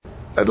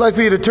I'd like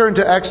for you to turn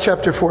to Acts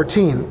chapter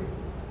 14.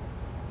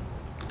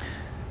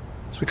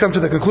 As we come to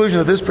the conclusion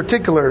of this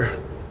particular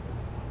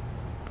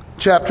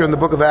chapter in the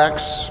book of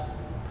Acts,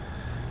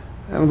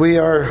 and we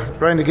are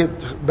trying to get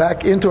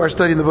back into our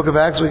study in the book of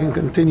Acts so we can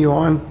continue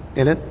on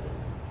in it.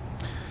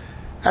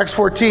 Acts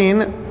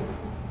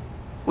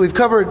 14, we've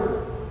covered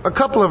a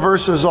couple of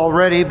verses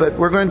already, but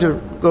we're going to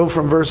go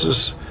from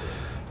verses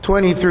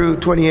 20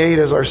 through 28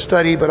 as our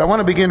study. But I want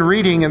to begin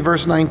reading in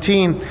verse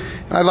 19.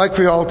 And I'd like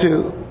for you all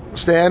to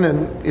stand,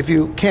 and if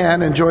you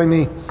can, and join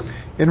me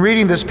in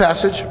reading this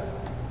passage.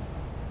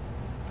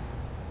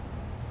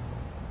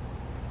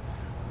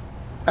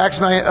 Acts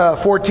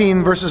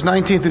 14, verses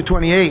 19 through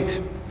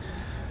 28.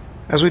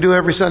 As we do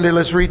every Sunday,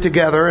 let's read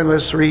together and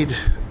let's read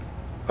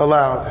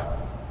aloud.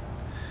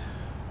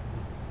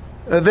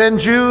 Then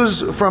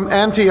Jews from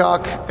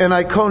Antioch and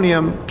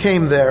Iconium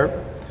came there,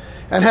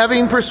 and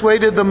having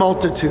persuaded the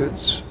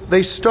multitudes,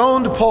 they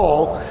stoned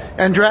Paul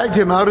and dragged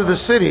him out of the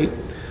city,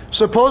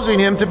 supposing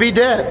him to be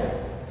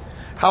dead.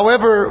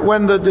 However,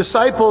 when the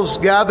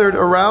disciples gathered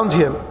around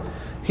him,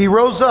 he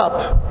rose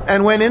up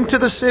and went into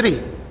the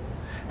city.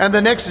 And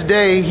the next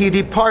day he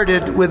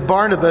departed with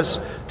Barnabas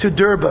to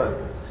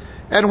Derbe.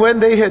 And when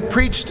they had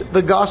preached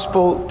the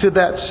gospel to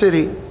that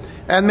city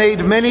and made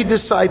many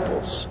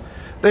disciples,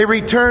 they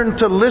returned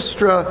to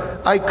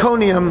Lystra,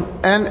 Iconium,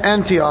 and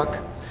Antioch,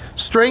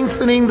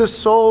 strengthening the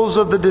souls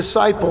of the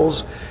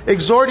disciples,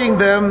 exhorting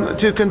them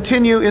to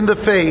continue in the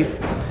faith,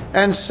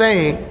 and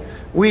saying,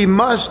 "We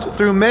must,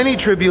 through many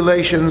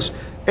tribulations,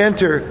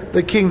 enter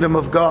the kingdom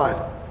of God."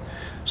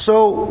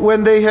 So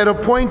when they had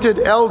appointed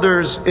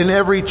elders in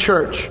every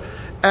church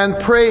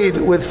and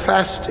prayed with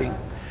fasting,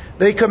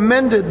 they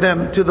commended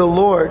them to the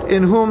Lord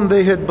in whom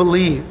they had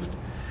believed.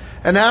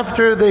 And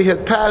after they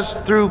had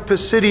passed through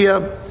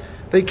Pisidia,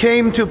 they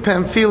came to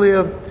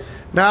Pamphylia.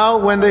 Now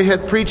when they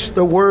had preached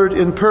the word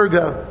in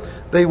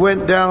Perga, they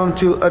went down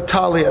to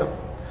Attalia.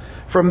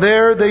 From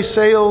there they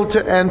sailed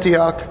to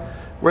Antioch,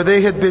 where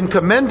they had been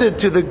commended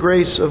to the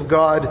grace of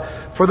God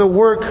for the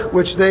work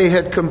which they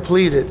had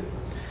completed.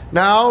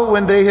 Now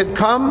when they had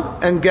come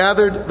and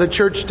gathered the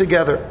church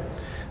together,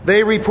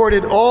 they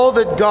reported all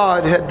that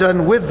God had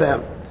done with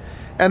them,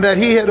 and that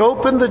he had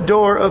opened the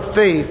door of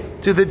faith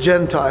to the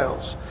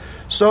Gentiles.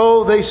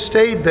 So they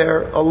stayed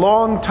there a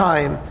long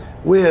time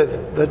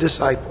with the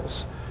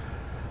disciples.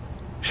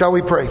 Shall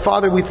we pray?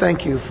 Father, we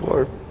thank you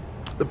for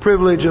the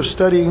privilege of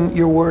studying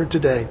your word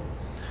today.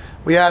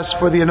 We ask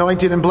for the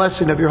anointing and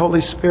blessing of your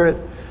Holy Spirit.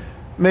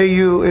 May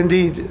you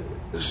indeed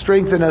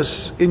strengthen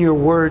us in your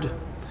word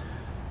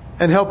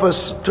and help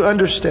us to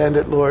understand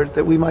it, Lord,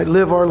 that we might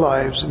live our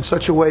lives in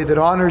such a way that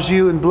honors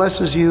you and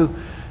blesses you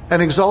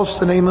and exalts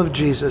the name of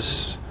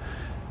Jesus,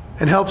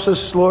 and helps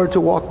us, Lord,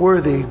 to walk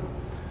worthy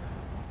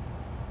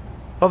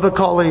of the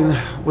calling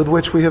with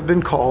which we have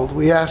been called.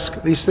 We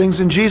ask these things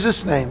in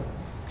Jesus' name.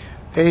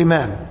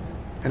 Amen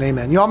and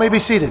amen. You all may be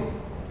seated.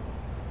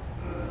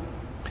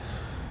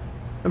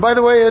 And by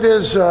the way, it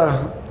is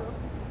a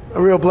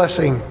real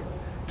blessing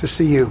to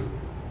see you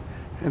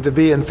and to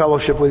be in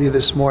fellowship with you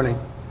this morning.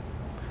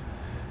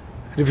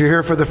 And if you're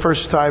here for the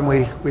first time,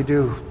 we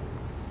do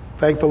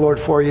thank the Lord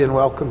for you and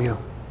welcome you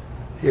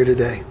here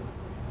today.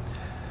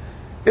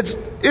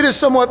 It is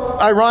somewhat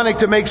ironic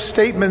to make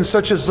statements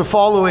such as the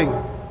following: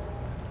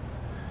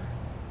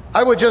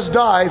 I would just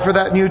die for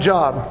that new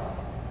job.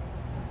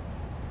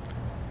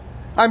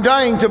 I'm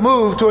dying to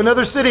move to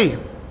another city,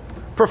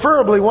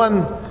 preferably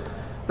one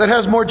that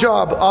has more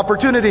job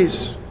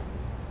opportunities.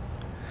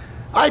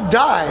 I'd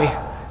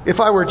die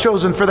if I were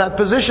chosen for that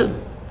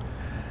position.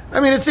 I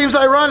mean, it seems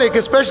ironic,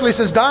 especially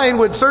since dying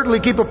would certainly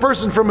keep a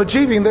person from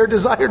achieving their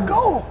desired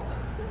goal.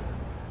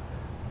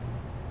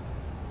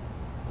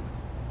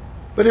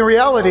 But in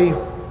reality,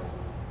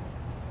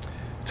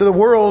 to the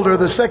world or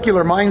the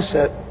secular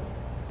mindset,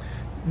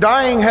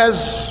 dying has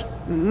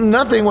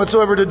nothing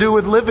whatsoever to do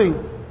with living,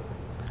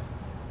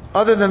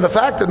 other than the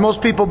fact that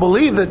most people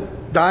believe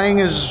that dying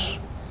is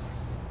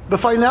the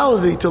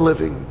finality to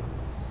living.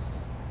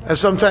 As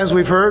sometimes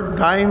we've heard,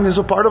 dying is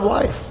a part of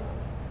life.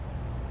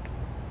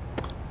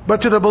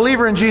 But to the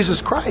believer in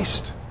Jesus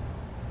Christ,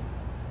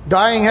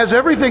 dying has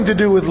everything to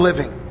do with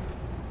living.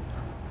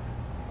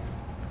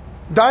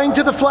 Dying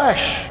to the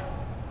flesh,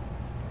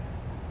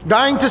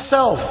 dying to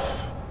self,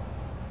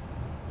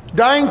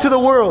 dying to the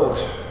world.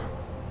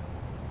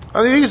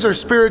 I mean, these are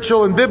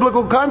spiritual and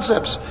biblical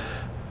concepts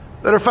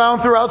that are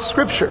found throughout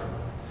Scripture.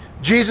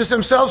 Jesus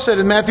himself said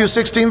in Matthew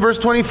 16, verse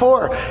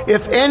 24,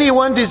 "If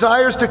anyone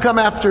desires to come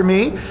after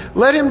me,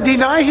 let him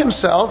deny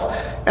himself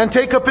and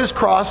take up his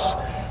cross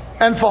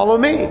and follow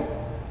me."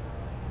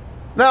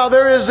 Now,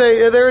 there is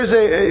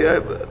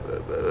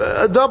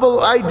a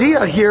double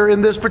idea here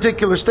in this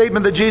particular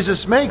statement that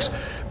Jesus makes,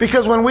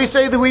 because when we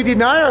say that we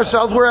deny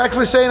ourselves, we're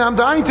actually saying, I'm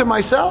dying to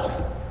myself.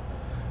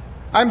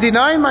 I'm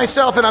denying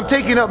myself and I'm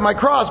taking up my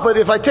cross. But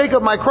if I take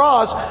up my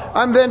cross,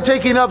 I'm then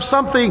taking up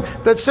something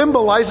that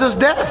symbolizes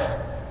death.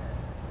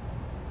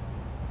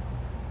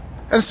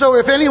 And so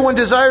if anyone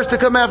desires to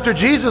come after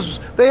Jesus,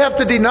 they have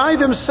to deny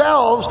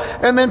themselves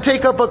and then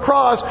take up a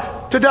cross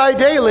to die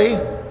daily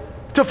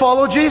to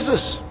follow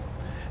Jesus.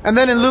 And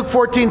then in Luke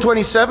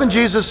 14:27,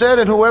 Jesus said,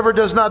 "And whoever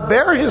does not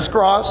bear his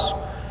cross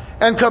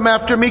and come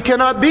after me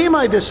cannot be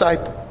my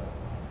disciple."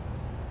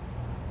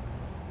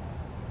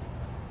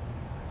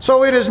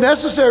 So it is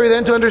necessary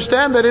then to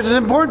understand that it is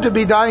important to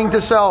be dying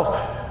to self,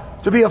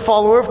 to be a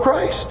follower of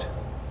Christ.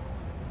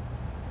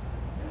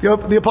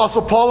 The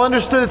Apostle Paul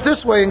understood it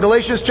this way in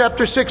Galatians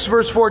chapter 6,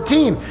 verse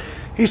 14.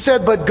 He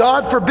said, "But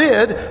God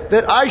forbid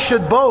that I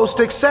should boast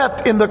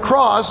except in the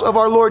cross of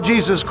our Lord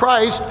Jesus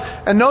Christ."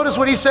 And notice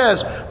what he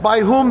says, "By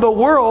whom the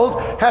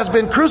world has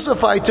been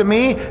crucified to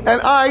me,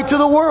 and I to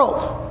the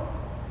world."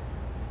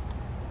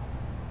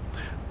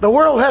 The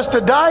world has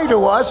to die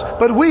to us,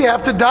 but we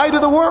have to die to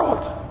the world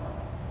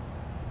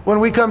when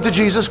we come to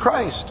Jesus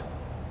Christ.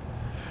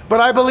 But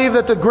I believe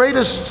that the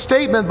greatest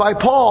statement by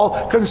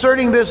Paul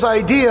concerning this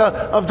idea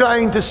of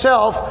dying to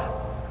self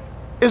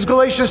is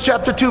Galatians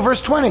chapter 2,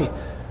 verse 20.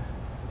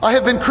 "I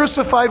have been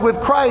crucified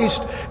with Christ.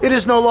 It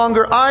is no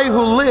longer I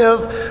who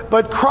live,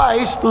 but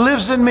Christ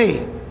lives in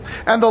me.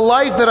 And the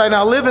life that I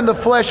now live in the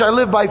flesh, I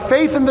live by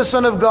faith in the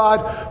Son of God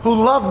who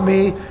loved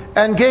me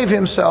and gave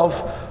himself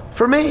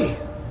for me."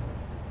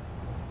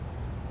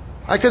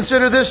 I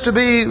consider this to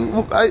be,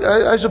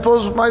 I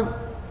suppose,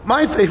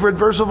 my favorite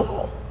verse of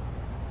all.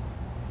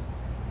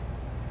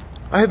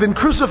 "I have been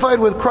crucified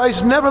with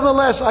Christ.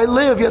 Nevertheless, I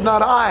live, yet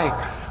not I,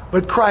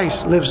 but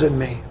Christ lives in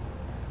me."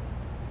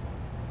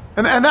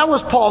 And that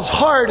was Paul's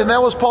heart, and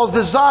that was Paul's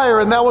desire,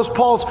 and that was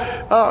Paul's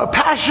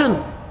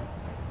passion,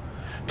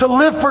 to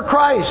live for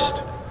Christ.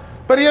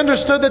 But he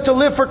understood that to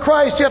live for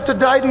Christ, you have to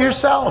die to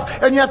yourself,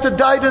 and you have to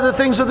die to the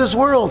things of this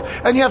world,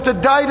 and you have to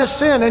die to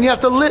sin, and you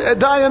have to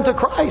die unto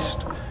Christ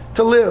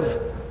to live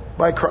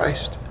by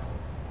Christ.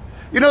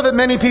 You know that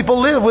many people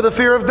live with a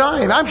fear of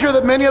dying. I'm sure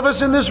that many of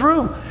us in this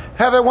room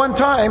have at one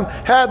time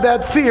had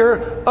that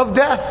fear of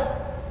death.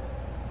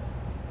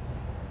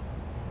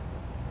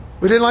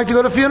 We didn't like to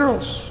go to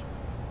funerals.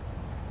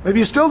 Maybe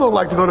you still don't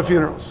like to go to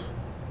funerals.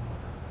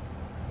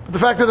 But the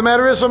fact of the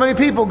matter is, so many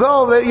people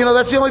go,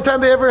 that's the only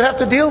time they ever have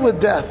to deal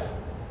with death.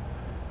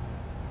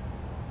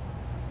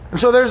 And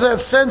so there's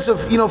that sense of,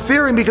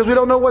 fearing because we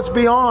don't know what's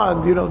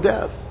beyond,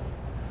 death.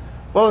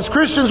 Well, as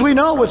Christians, we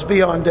know what's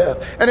beyond death.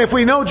 And if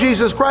we know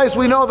Jesus Christ,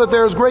 we know that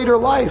there is greater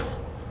life.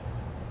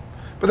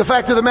 But the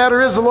fact of the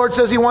matter is, the Lord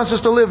says He wants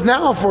us to live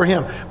now for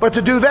Him. But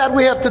to do that,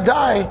 we have to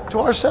die to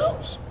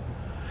ourselves.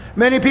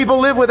 Many people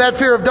live with that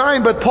fear of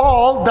dying, but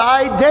Paul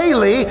died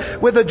daily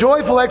with a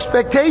joyful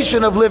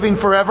expectation of living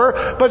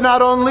forever. But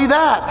not only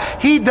that,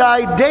 he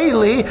died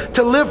daily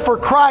to live for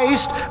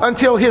Christ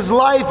until his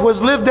life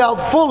was lived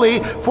out fully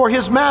for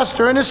his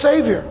Master and his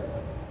Savior.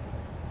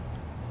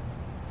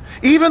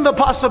 Even the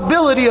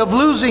possibility of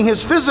losing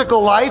his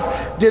physical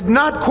life did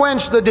not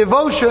quench the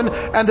devotion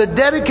and the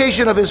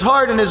dedication of his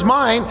heart and his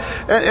mind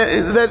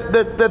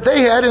that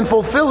they had in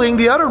fulfilling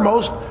the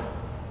uttermost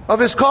of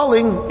his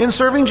calling in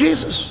serving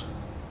Jesus.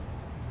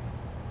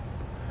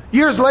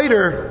 Years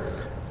later,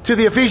 to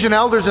the Ephesian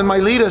elders in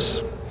Miletus,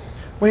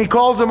 when he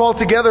calls them all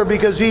together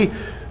because he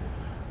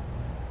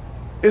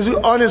is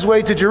on his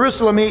way to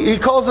Jerusalem, he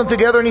calls them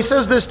together and he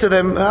says this to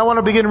them. I want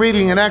to begin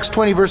reading in Acts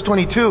 20, verse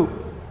 22.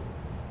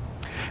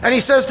 And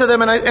he says to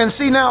them, and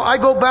see now, I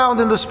go bound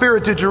in the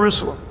Spirit to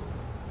Jerusalem.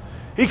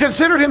 He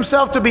considered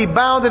himself to be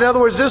bound. In other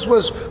words, this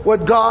was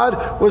what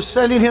God was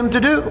sending him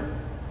to do.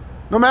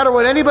 No matter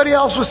what anybody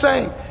else was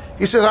saying.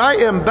 He said, I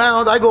am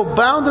bound. I go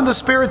bound in the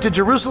Spirit to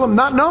Jerusalem,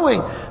 not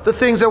knowing the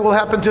things that will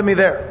happen to me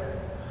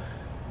there.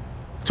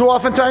 So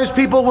oftentimes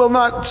people will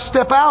not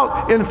step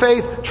out in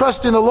faith,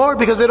 trust in the Lord,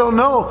 because they don't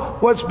know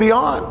what's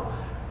beyond.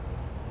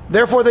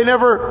 Therefore, they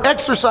never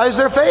exercise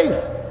their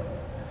faith.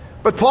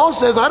 But Paul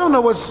says, I don't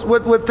know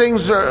what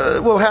things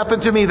will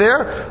happen to me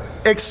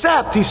there,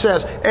 except, he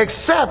says,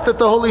 except that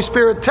the Holy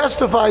Spirit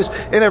testifies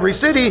in every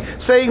city,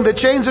 saying that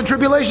chains and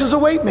tribulations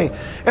await me.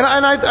 And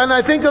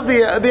I think of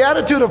the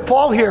attitude of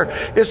Paul here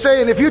is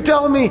saying, if you're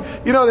telling me,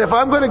 if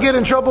I'm going to get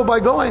in trouble by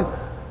going,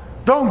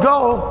 don't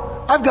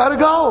go, I've got to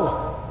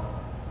go.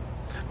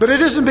 But it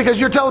isn't because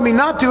you're telling me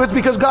not to, it's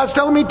because God's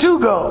telling me to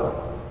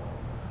go.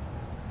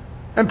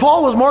 And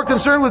Paul was more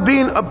concerned with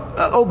being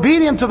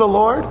obedient to the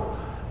Lord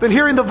than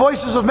hearing the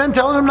voices of men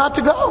telling him not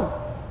to go.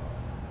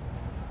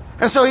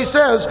 And so he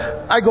says,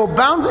 I go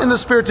bound in the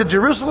Spirit to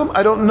Jerusalem.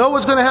 I don't know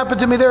what's going to happen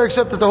to me there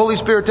except that the Holy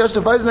Spirit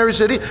testifies in every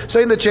city,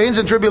 saying that chains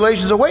and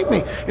tribulations await me.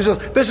 He says,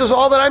 this is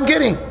all that I'm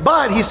getting.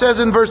 But, he says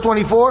in verse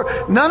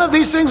 24, none of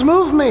these things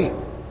move me.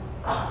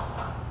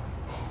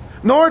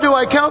 Nor do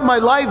I count my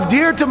life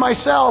dear to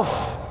myself,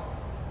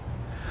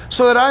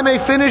 so that I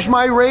may finish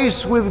my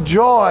race with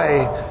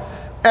joy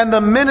and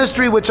the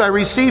ministry which I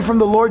received from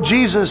the Lord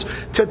Jesus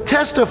to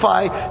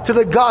testify to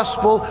the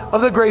gospel of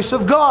the grace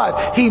of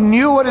God. He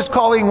knew what his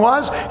calling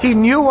was. He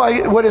knew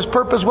what his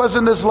purpose was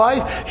in this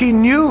life. He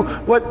knew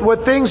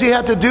what things he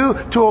had to do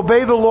to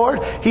obey the Lord.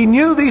 He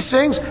knew these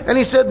things, and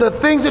he said, the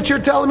things that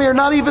you're telling me are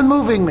not even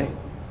moving me.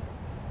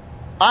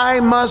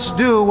 I must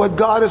do what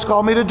God has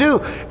called me to do.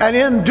 And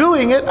in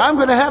doing it, I'm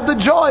going to have the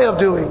joy of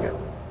doing it.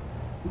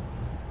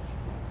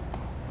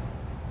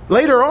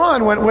 Later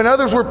on, when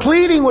others were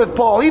pleading with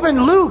Paul,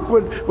 even Luke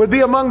would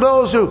be among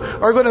those who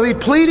are going to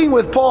be pleading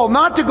with Paul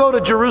not to go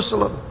to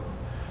Jerusalem.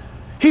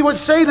 He would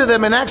say to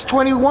them in Acts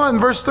 21,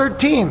 verse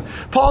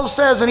 13, Paul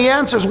says, and he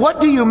answers,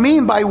 "What do you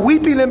mean by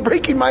weeping and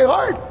breaking my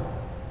heart?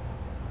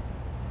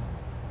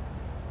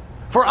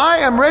 For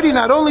I am ready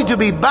not only to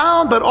be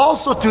bound, but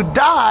also to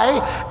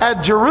die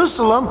at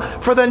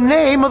Jerusalem for the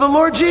name of the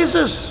Lord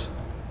Jesus."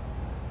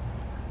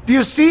 Do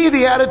you see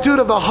the attitude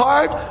of the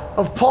heart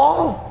of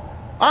Paul?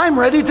 I'm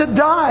ready to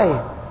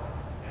die.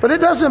 But it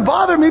doesn't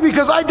bother me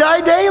because I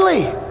die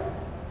daily.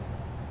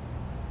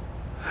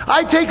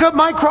 I take up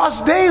my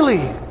cross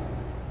daily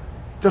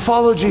to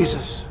follow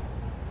Jesus.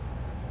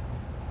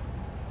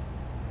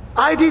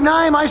 I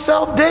deny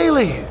myself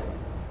daily.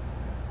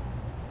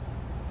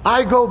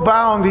 I go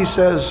bound, he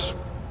says.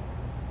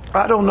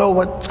 I don't know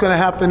what's going to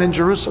happen in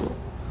Jerusalem.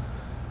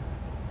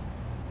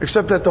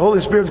 Except that the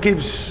Holy Spirit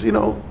keeps,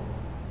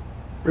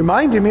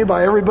 reminding me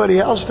by everybody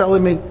else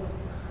telling me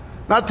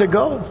not to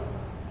go.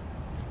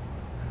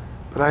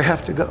 But I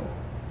have to go.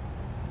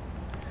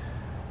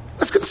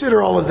 Let's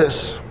consider all of this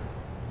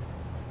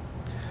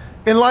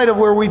in light of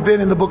where we've been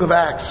in the book of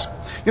Acts.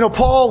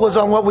 Paul was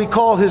on what we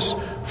call his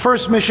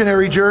first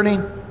missionary journey.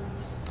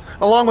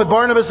 Along with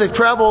Barnabas, they've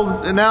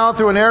traveled now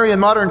through an area in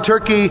modern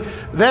Turkey,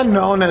 then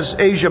known as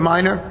Asia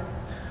Minor,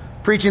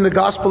 preaching the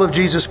gospel of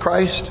Jesus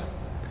Christ.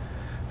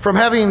 From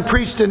having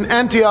preached in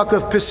Antioch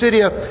of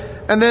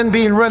Pisidia and then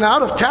being run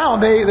out of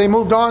town, they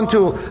moved on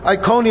to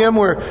Iconium,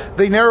 where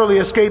they narrowly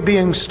escaped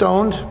being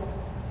stoned.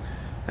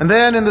 And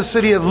then in the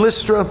city of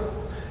Lystra,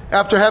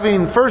 after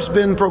having first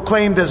been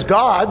proclaimed as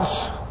gods,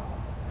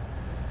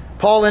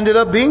 Paul ended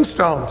up being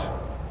stoned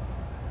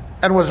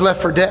and was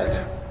left for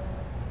dead.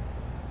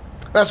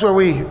 That's where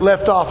we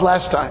left off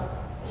last time.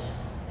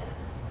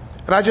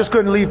 And I just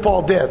couldn't leave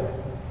Paul dead.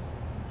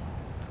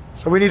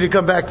 So we need to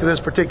come back to this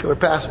particular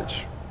passage.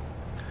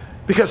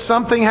 Because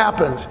something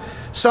happened.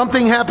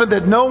 Something happened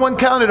that no one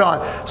counted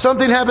on.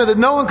 Something happened that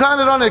no one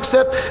counted on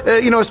except,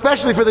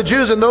 especially for the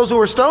Jews and those who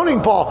were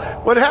stoning Paul.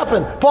 What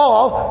happened?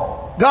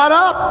 Paul got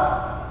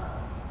up.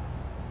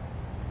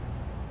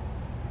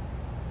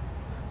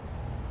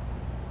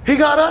 He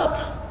got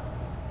up.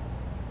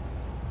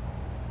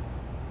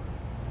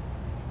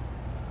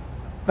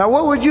 Now,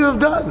 what would you have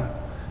done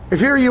if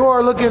here you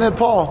are looking at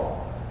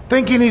Paul,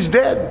 thinking he's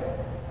dead,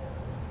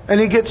 and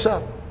he gets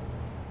up?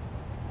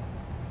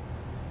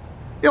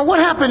 What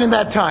happened in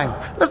that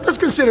time? Let's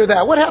consider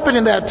that. What happened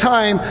in that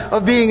time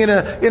of being in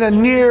a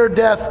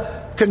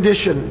near-death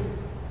condition?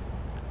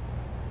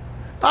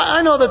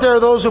 I know that there are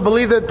those who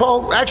believe that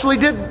Paul actually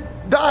did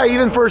die,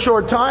 even for a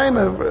short time,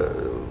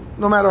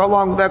 no matter how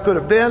long that could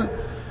have been.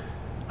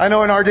 I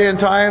know in our day and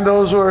time,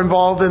 those who are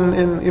involved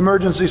in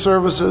emergency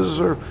services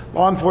or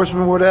law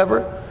enforcement or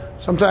whatever,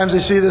 sometimes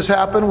they see this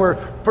happen where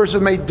a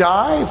person may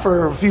die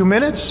for a few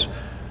minutes,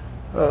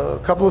 a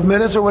couple of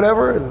minutes or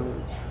whatever,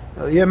 and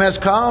the EMS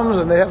comes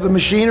and they have the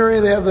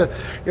machinery, they have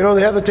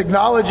the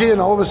technology,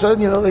 and all of a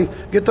sudden,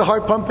 they get the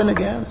heart pumping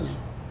again,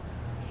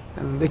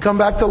 and they come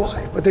back to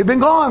life. But they've been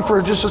gone for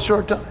just a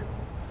short time.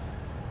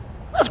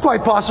 That's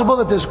quite possible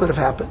that this could have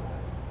happened.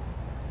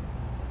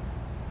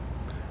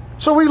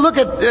 So we look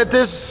at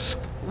this,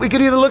 we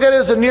could either look at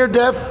it as a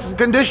near-death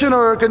condition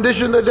or a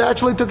condition that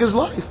actually took his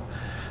life.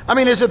 I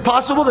mean, is it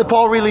possible that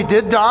Paul really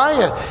did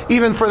die,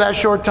 even for that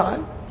short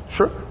time?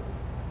 Sure.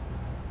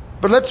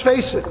 But let's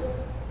face it.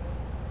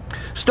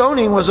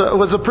 Stoning was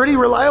a pretty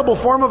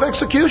reliable form of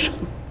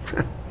execution.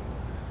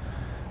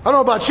 I don't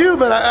know about you,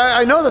 but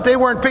I know that they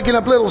weren't picking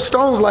up little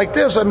stones like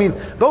this. I mean,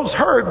 those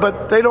hurt,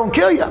 but they don't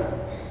kill you.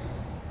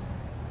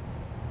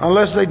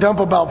 Unless they dump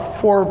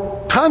about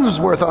 4 tons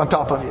worth on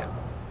top of you.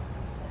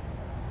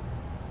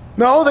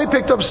 No, they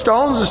picked up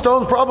stones. The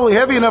stones probably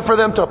heavy enough for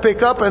them to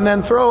pick up and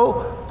then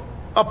throw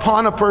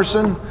upon a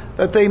person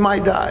that they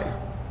might die.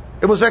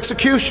 It was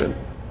execution.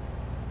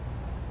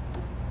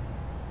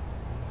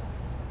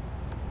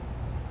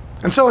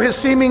 And so his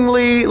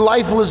seemingly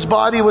lifeless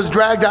body was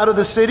dragged out of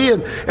the city,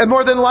 and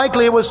more than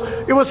likely it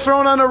was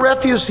thrown on a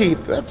refuse heap.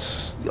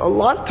 That's a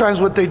lot of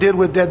times what they did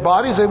with dead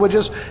bodies. They would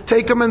just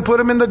take them and put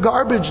them in the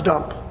garbage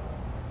dump.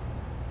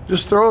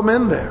 Just throw them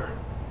in there.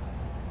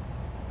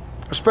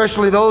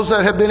 Especially those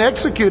that have been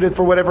executed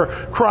for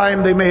whatever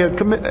crime they may have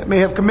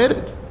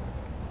committed.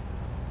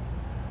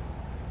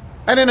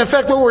 And in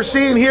effect, what we're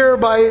seeing here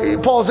by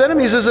Paul's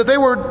enemies is that they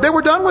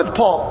were done with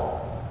Paul.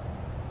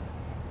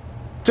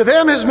 To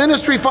them, his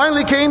ministry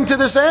finally came to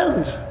this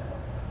end.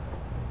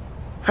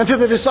 And to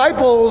the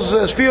disciples,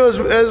 as few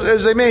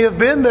as they may have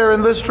been there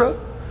in Lystra,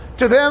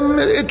 to them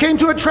it came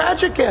to a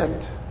tragic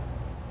end.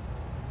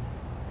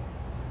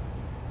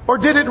 Or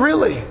did it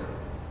really?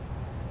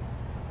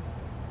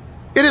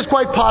 It is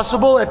quite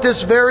possible at this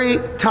very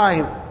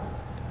time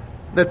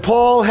that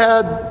Paul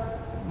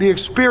had the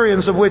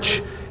experience of which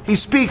he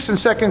speaks in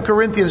 2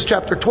 Corinthians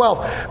chapter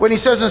 12. When he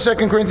says in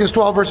 2 Corinthians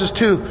 12 verses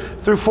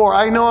 2 through 4,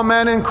 I know a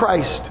man in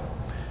Christ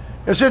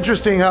It's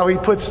interesting how he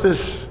puts this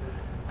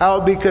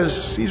out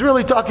because he's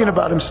really talking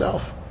about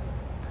himself.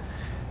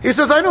 He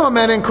says, I know a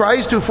man in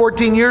Christ who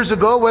 14 years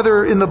ago,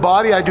 whether in the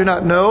body I do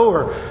not know,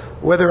 or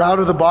whether out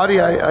of the body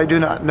I do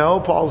not know.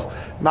 Paul's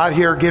not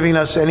here giving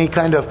us any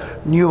kind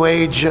of New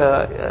Age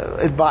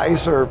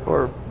advice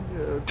or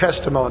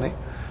testimony.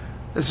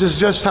 This is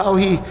just how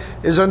he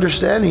is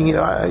understanding.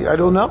 I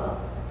don't know,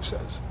 he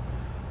says.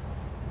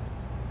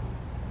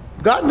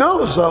 God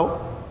knows, though.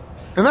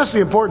 And that's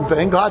the important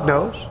thing. God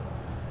knows.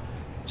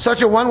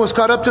 Such a one was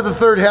caught up to the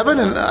third heaven,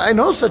 and I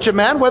know such a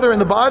man, whether in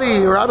the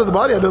body or out of the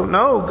body, I don't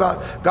know.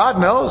 God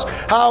knows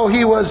how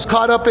he was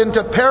caught up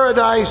into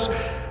paradise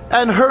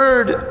and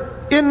heard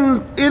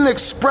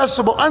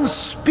inexpressible,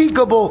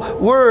 unspeakable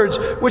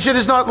words, which it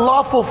is not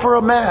lawful for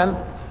a man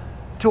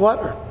to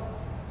utter.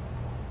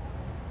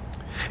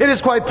 It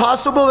is quite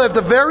possible that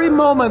the very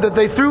moment that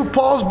they threw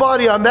Paul's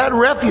body on that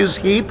refuse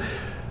heap,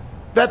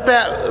 that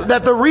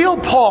the real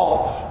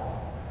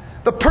Paul,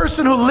 the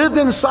person who lived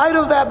inside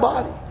of that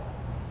body,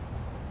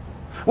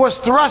 was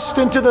thrust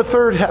into the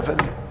third heaven.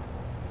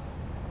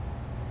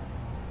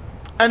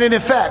 And in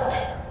effect,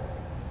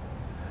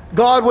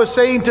 God was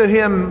saying to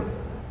him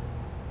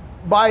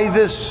by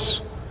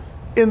this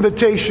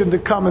invitation to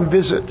come and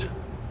visit,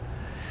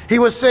 He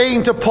was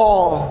saying to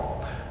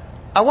Paul,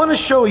 I want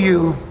to show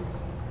you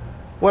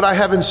what I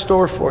have in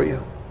store for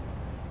you.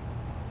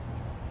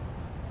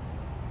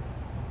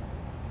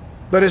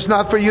 But it's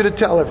not for you to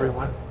tell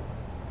everyone.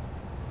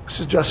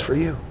 This is just for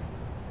you.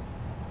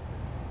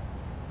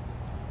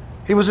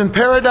 He was in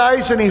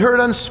paradise and he heard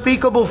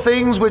unspeakable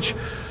things which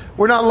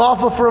were not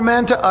lawful for a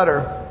man to utter.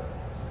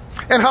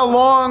 And how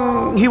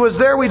long he was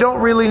there, we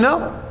don't really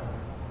know.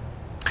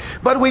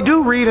 But we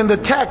do read in the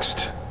text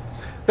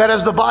that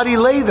as the body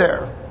lay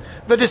there,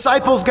 the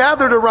disciples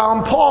gathered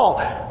around Paul.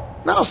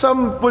 Now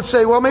some would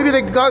say, well, maybe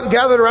they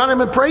gathered around him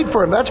and prayed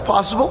for him. That's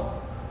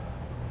possible.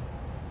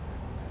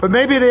 But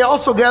maybe they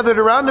also gathered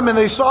around him and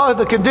they saw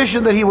the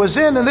condition that he was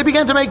in, and they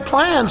began to make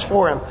plans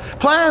for him.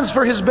 Plans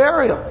for his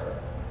burial.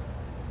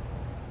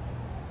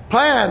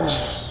 Plans.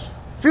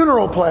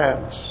 Funeral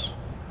plans.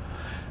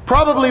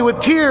 Probably with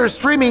tears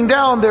streaming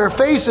down their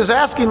faces,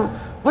 asking,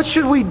 what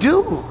should we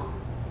do?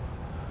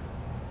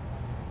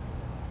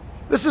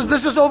 This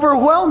is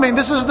overwhelming.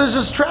 This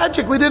is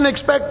tragic. We didn't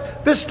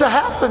expect this to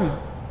happen.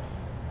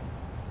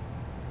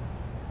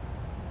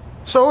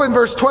 So in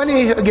verse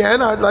 20,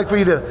 again, I'd like for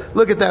you to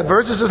look at that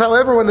verse. It says,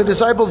 however, when the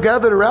disciples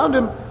gathered around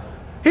him,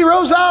 he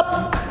rose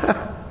up.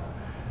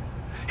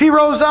 He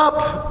rose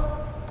up.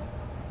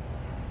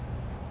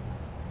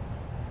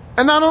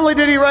 And not only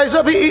did he rise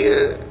up,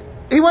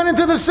 he went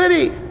into the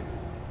city.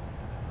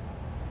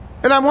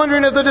 And I'm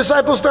wondering if the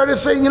disciples started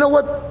saying, you know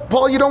what,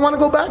 Paul, you don't want to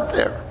go back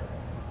there.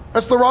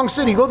 That's the wrong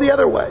city. Go the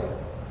other way.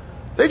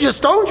 They just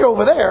stoned you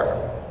over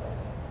there.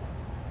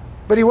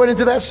 But he went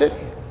into that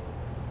city.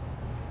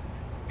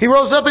 He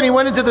rose up and he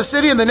went into the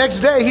city, and the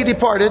next day he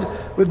departed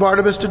with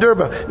Barnabas to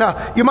Derbe.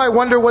 Now, you might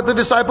wonder what the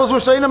disciples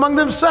were saying among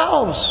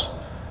themselves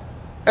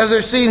as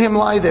they're seeing him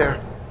lie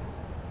there.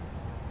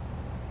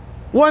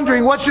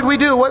 Wondering, what should we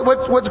do?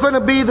 What's going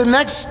to be the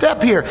next step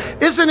here?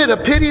 Isn't it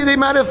a pity, they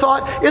might have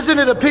thought, isn't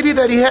it a pity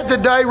that he had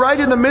to die right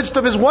in the midst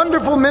of his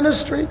wonderful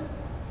ministry?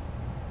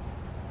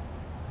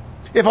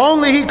 If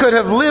only he could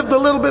have lived a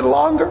little bit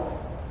longer.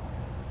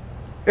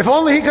 If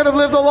only he could have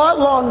lived a lot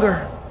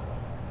longer.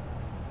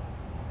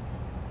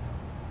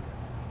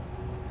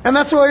 And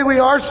that's the way we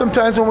are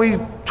sometimes when we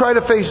try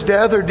to face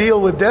death or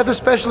deal with death,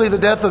 especially the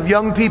death of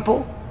young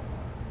people.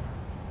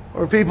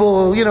 Or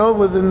people,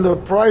 within the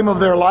prime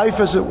of their life,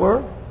 as it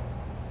were.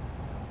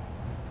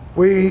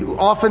 We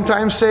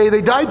oftentimes say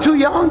they died too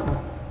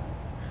young.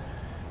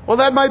 Well,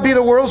 that might be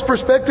the world's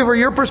perspective or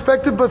your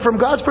perspective, but from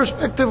God's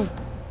perspective,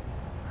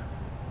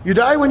 you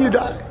die when you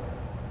die.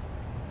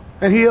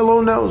 And He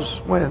alone knows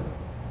when.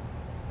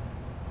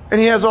 And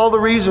He has all the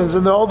reasons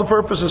and all the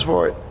purposes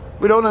for it.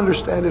 We don't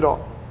understand it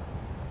all.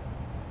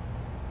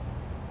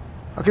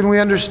 How can we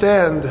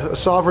understand a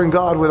sovereign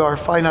God with our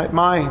finite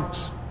minds?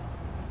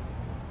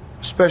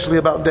 Especially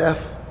about death.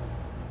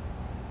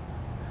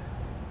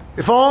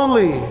 If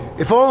only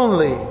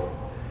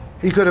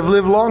he could have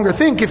lived longer.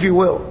 Think, if you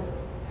will,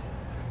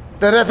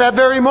 that at that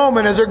very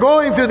moment, as they're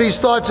going through these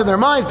thoughts in their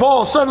minds,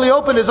 Paul suddenly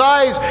opened his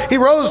eyes, he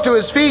rose to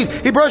his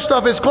feet, he brushed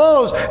off his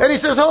clothes, and he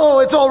says, oh,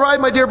 it's all right,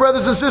 my dear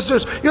brothers and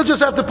sisters, you'll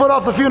just have to put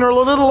off the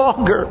funeral a little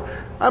longer.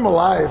 I'm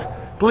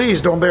alive.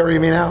 Please don't bury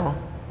me now.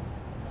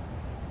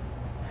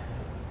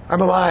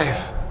 I'm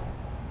alive.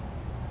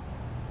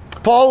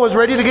 Paul was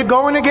ready to get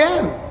going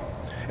again.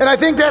 And I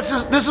think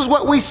this is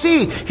what we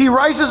see. He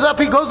rises up,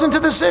 he goes into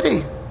the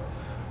city.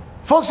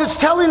 Folks, it's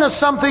telling us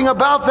something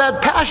about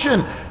that passion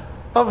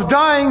of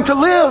dying to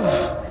live.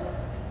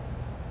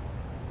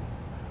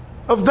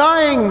 Of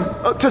dying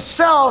to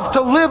self,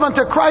 to live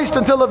unto Christ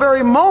until the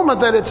very moment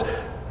that it's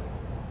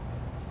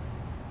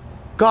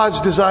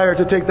God's desire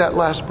to take that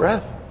last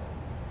breath.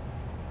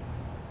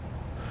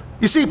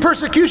 You see,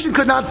 persecution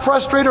could not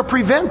frustrate or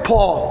prevent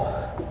Paul.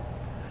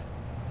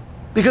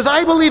 Because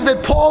I believe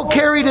that Paul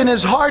carried in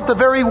his heart the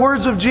very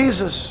words of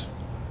Jesus.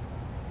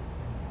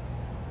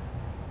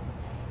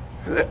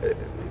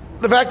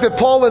 the fact that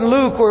Paul and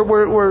Luke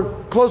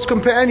were close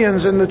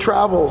companions in the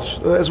travels,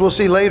 as we'll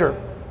see later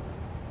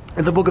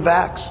in the book of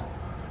Acts.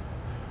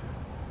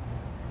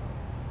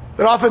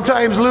 That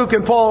oftentimes Luke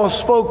and Paul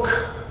spoke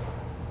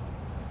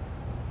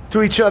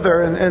to each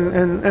other,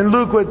 and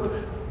Luke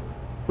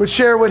would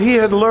share what he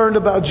had learned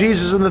about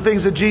Jesus and the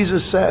things that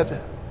Jesus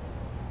said.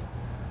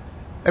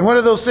 And one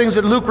of those things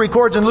that Luke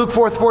records in Luke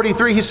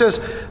 4:43, he says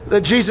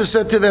that Jesus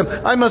said to them,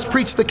 I must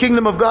preach the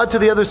kingdom of God to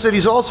the other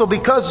cities also,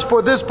 because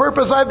for this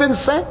purpose I've been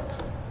sent.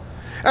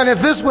 And if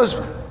this was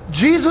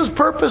Jesus'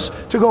 purpose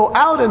to go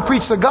out and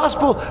preach the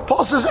gospel,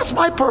 Paul says, that's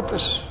my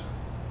purpose.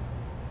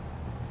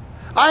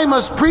 I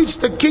must preach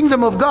the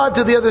kingdom of God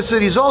to the other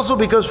cities also,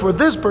 because for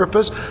this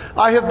purpose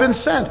I have been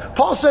sent.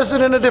 Paul says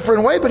it in a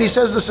different way, but he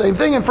says the same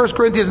thing in 1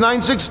 Corinthians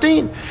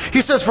 9:16.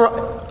 He says,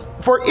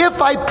 For if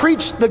I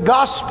preach the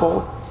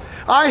gospel,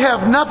 I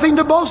have nothing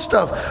to boast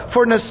of,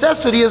 for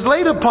necessity is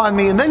laid upon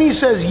me. And then he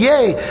says,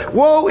 yea,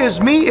 woe is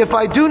me if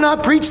I do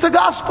not preach the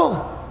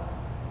gospel.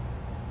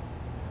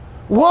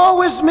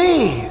 Woe is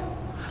me.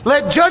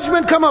 Let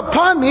judgment come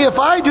upon me if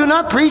I do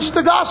not preach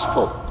the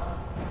gospel.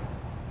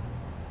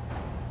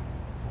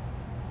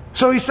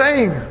 So he's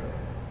saying,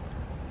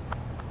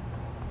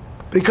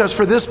 because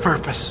for this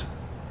purpose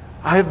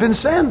I have been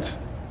sent.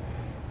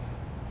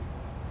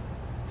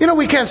 You know,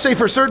 we can't say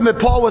for certain that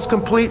Paul was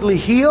completely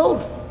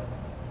healed,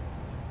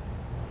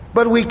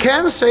 but we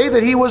can say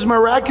that he was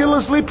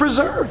miraculously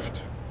preserved.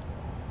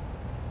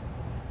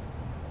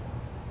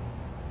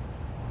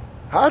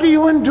 How do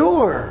you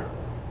endure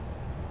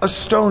a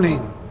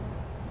stoning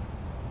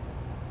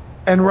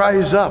and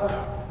rise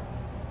up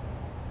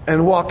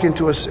and walk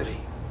into a city?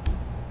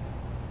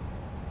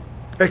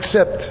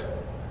 Except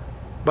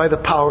by the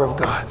power of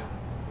God.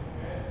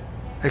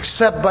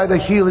 Except by the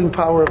healing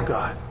power of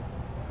God.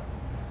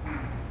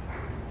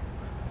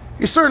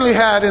 He certainly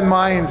had in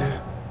mind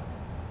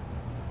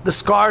the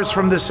scars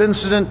from this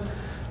incident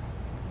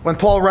when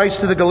Paul writes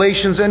to the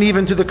Galatians and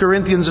even to the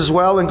Corinthians as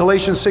well. In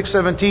Galatians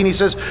 6:17 he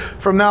says,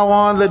 from now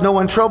on let no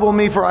one trouble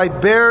me, for I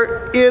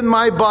bear in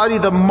my body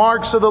the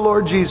marks of the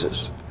Lord Jesus.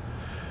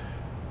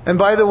 And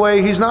by the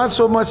way, he's not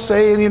so much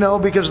saying,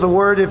 because the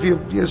word, if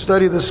you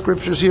study the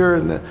scriptures here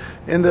in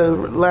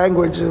the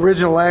language, the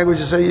original language,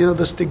 you say,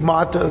 the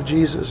stigmata of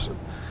Jesus.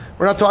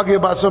 We're not talking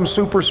about some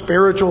super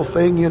spiritual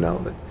thing,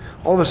 that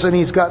all of a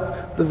sudden he's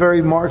got the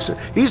very marks.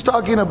 He's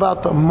talking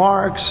about the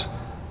marks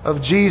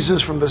of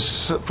Jesus from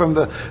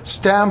the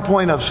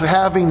standpoint of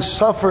having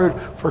suffered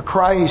for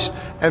Christ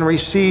and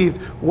received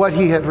what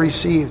he had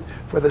received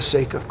for the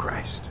sake of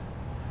Christ.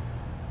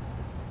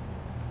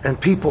 And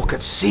people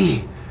could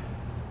see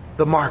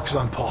the marks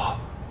on Paul,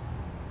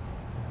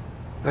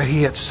 that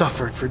he had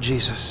suffered for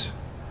Jesus.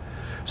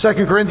 2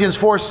 Corinthians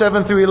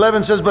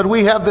 4:7-11 says, but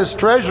we have this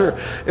treasure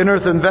in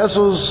earthen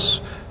vessels,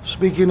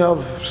 speaking of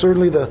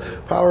certainly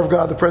the power of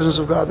God, the presence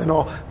of God and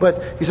all.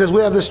 But he says,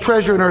 we have this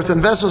treasure in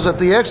earthen vessels, that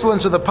the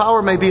excellence of the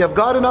power may be of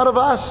God and not of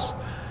us.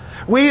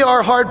 We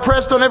are hard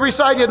pressed on every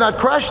side, yet not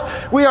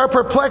crushed. We are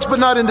perplexed, but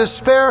not in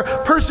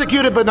despair.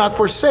 Persecuted, but not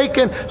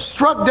forsaken.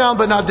 Struck down,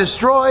 but not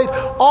destroyed.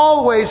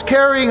 Always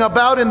carrying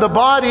about in the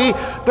body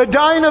the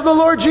dying of the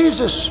Lord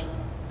Jesus.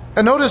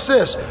 And notice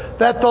this,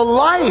 that the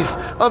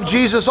life of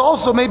Jesus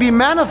also may be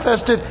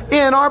manifested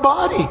in our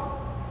body.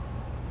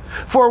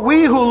 For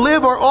we who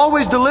live are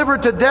always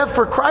delivered to death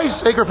for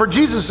Christ's sake, or for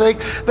Jesus' sake,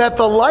 that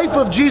the life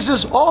of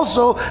Jesus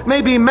also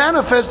may be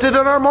manifested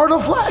in our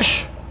mortal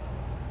flesh.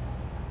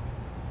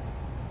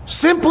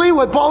 Simply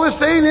what Paul is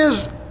saying is,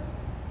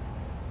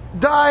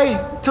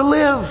 die to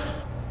live.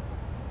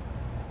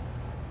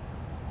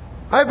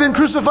 I have been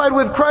crucified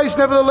with Christ,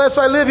 nevertheless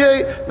I live,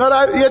 yet not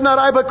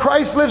I, but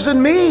Christ lives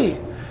in me.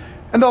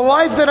 And the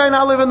life that I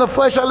now live in the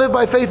flesh, I live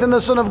by faith in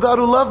the Son of God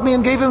who loved me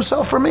and gave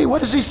himself for me.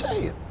 What does he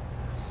say?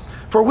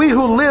 For we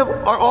who live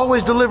are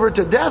always delivered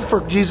to death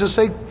for Jesus'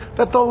 sake,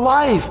 that the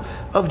life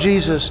of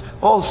Jesus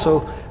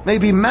also may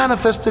be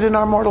manifested in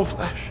our mortal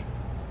flesh.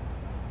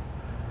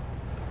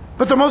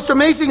 But the most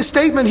amazing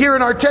statement here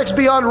in our text,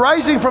 beyond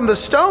rising from the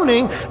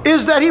stoning,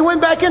 is that he went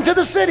back into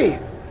the city.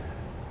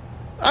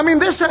 I mean,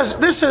 this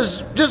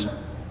has just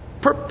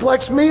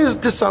perplexed me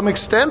to some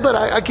extent, but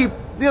I keep,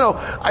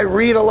 I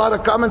read a lot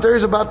of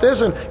commentaries about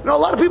this, and a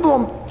lot of people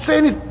don't say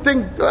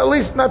anything, at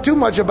least not too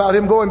much, about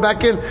him going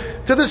back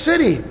into the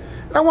city.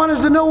 I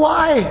wanted to know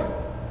why.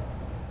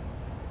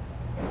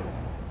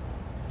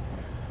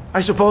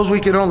 I suppose we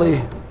can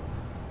only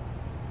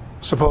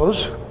suppose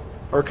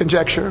or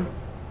conjecture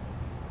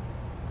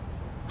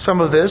some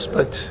of this,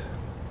 but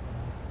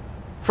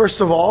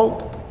first of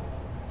all,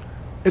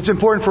 it's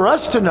important for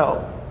us to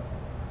know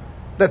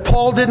that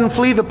Paul didn't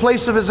flee the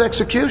place of his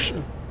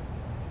execution.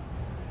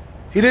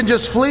 He didn't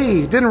just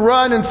flee, didn't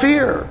run in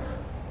fear.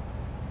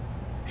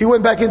 He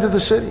went back into the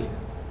city.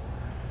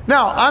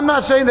 Now, I'm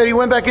not saying that he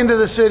went back into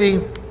the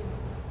city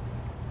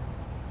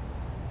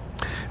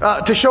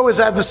to show his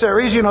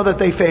adversaries, that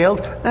they failed.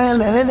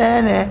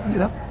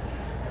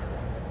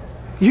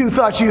 You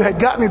thought you had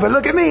got me, but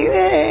look at me.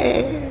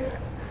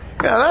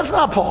 Yeah, that's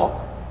not Paul.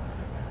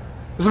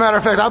 As a matter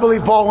of fact, I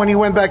believe Paul, when he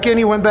went back in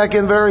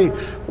very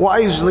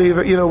wisely,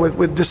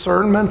 with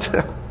discernment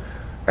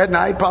at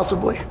night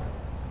possibly.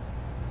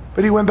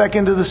 But he went back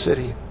into the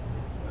city.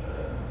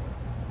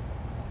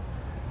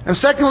 And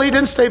secondly, he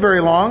didn't stay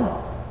very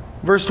long.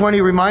 Verse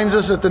 20 reminds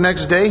us that the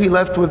next day he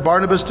left with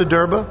Barnabas to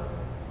Derbe.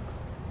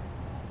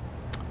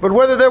 But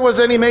whether there was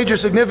any major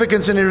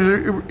significance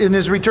in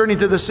his returning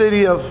to the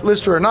city of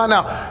Lystra or not.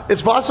 Now,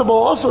 it's possible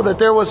also that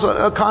there was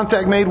a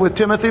contact made with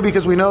Timothy,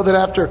 because we know that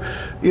after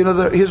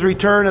his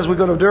return, as we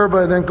go to Derbe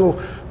and then go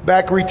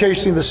back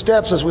retracing the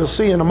steps, as we'll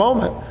see in a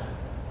moment,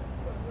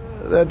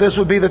 that this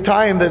would be the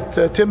time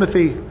that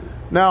Timothy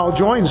now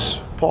joins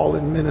Paul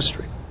in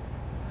ministry.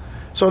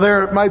 So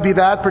there might be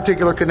that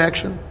particular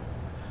connection.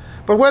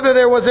 But whether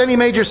there was any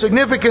major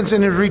significance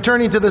in his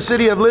returning to the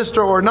city of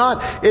Lystra or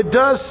not, it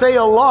does say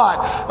a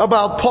lot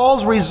about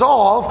Paul's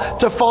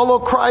resolve to follow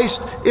Christ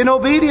in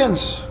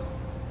obedience.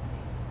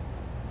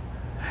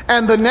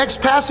 And the next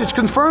passage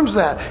confirms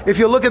that. If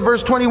you look at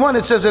verse 21,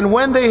 it says, "And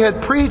when they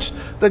had preached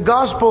the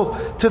gospel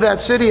to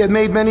that city and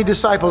made many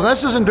disciples." Now,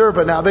 this is in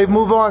Derbe now. They've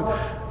moved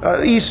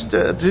on east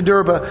to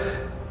Derbe.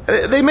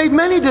 They made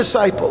many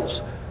disciples.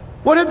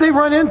 What did they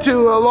run into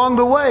along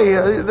the way?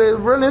 They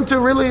run into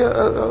really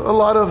a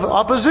lot of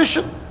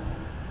opposition.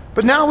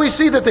 But now we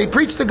see that they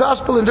preached the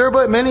gospel in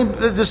Derbe. Many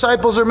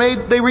disciples are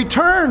made. They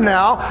return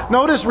now.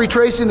 Notice,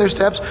 retracing their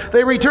steps.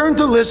 They return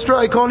to Lystra,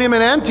 Iconium,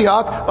 and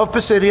Antioch of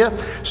Pisidia,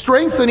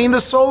 strengthening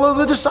the soul of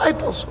the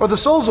disciples, or the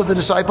souls of the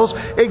disciples,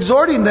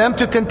 exhorting them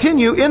to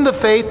continue in the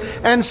faith,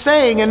 and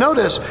saying, and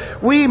notice,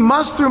 "We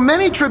must through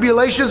many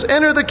tribulations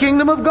enter the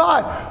kingdom of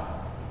God."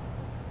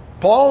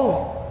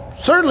 Paul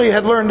certainly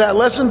had learned that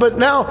lesson, but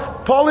now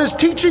Paul is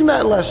teaching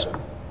that lesson.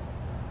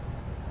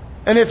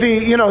 And if he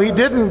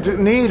didn't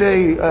need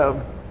a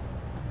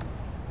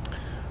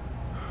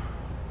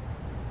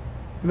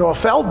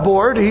felt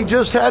board, he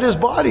just had his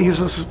body. He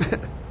says,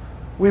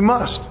 "We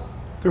must,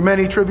 through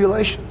many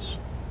tribulations,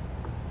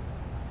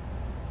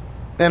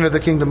 enter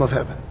the kingdom of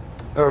heaven,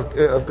 or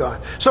of God."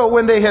 So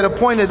when they had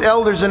appointed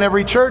elders in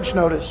every church,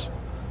 notice,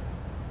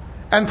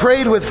 and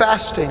prayed with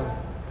fasting,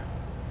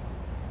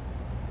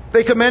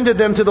 they commended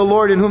them to the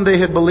Lord in whom they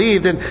had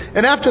believed.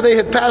 And after they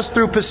had passed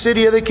through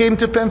Pisidia, they came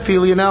to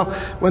Pamphylia. Now,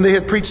 when they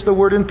had preached the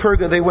word in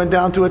Perga, they went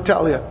down to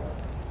Attalia.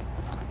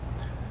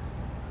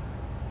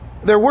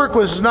 Their work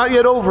was not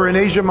yet over in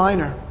Asia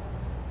Minor.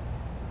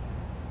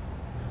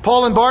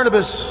 Paul and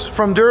Barnabas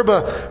from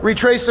Derbe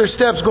retraced their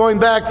steps, going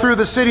back through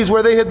the cities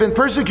where they had been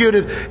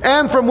persecuted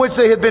and from which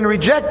they had been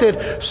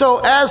rejected, so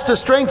as to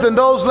strengthen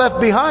those left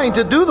behind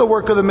to do the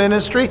work of the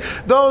ministry,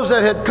 those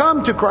that had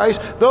come to Christ,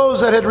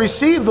 those that had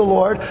received the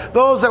Lord,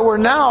 those that were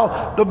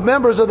now the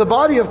members of the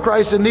body of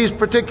Christ in these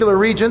particular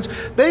regions.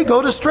 They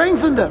go to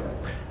strengthen them,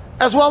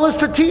 as well as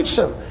to teach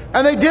them.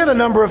 And they did a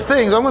number of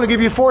things. I'm going to give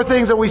you 4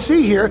 things that we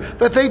see here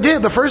that they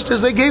did. The first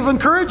is they gave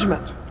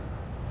encouragement.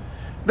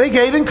 They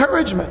gave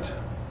encouragement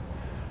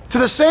to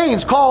the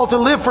saints called to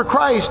live for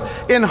Christ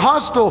in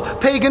hostile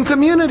pagan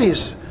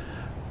communities.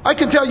 I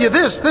can tell you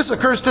this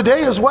occurs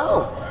today as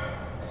well.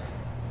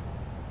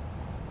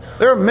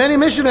 There are many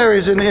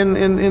missionaries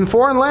in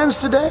foreign lands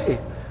today.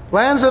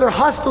 Lands that are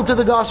hostile to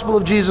the gospel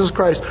of Jesus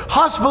Christ.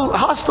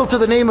 Hostile to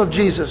the name of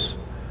Jesus.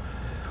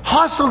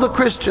 Hostile to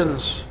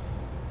Christians.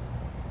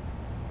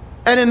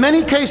 And in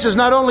many cases,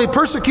 not only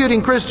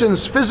persecuting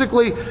Christians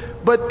physically,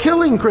 but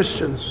killing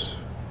Christians.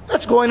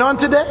 That's going on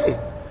today.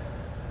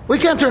 We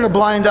can't turn a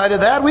blind eye to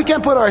that. We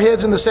can't put our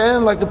heads in the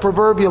sand like the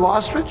proverbial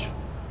ostrich.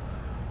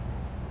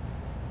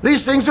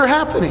 These things are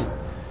happening.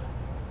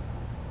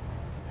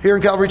 Here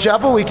in Calvary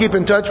Chapel, we keep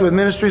in touch with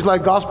ministries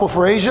like Gospel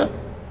for Asia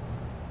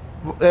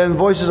and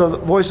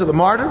Voice of the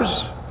Martyrs.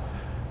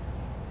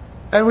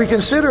 And we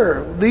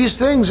consider these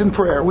things in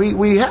prayer.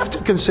 We have to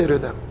consider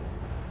them.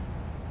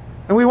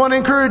 And we want to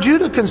encourage you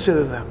to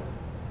consider them.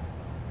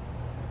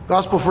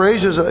 Gospel for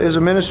Asia is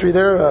a ministry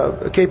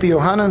there, KP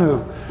Yohanan,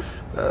 who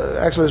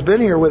actually has been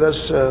here with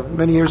us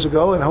many years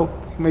ago, and I hope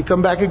he may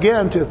come back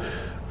again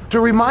to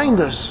remind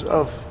us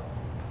of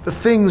the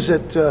things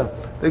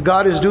that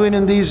God is doing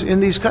in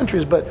these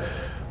countries. But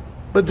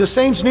the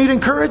saints need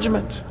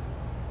encouragement.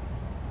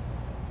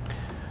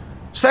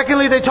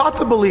 Secondly, they taught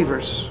the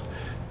believers.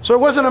 So it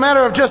wasn't a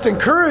matter of just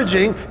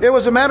encouraging, it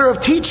was a matter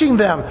of teaching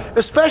them,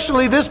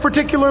 especially this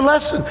particular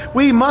lesson.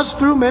 We must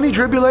through many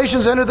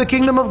tribulations enter the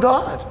kingdom of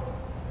God.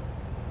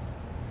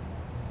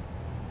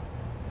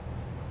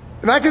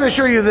 And I can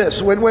assure you this,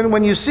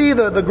 when you see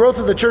the growth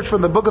of the church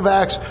from the book of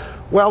Acts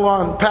well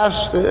on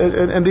past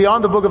and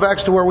beyond the book of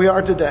Acts to where we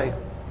are today,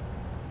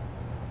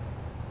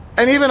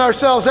 and even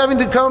ourselves having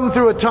to come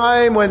through a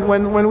time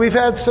when we've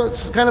had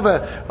kind of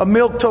a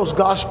milquetoast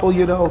gospel,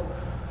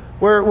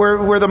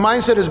 where the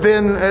mindset has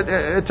been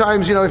at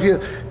times, if you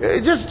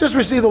just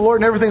receive the Lord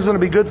and everything's going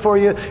to be good for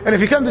you. And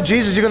if you come to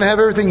Jesus, you're going to have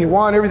everything you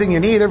want, everything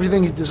you need,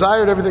 everything you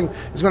desired, everything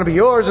is going to be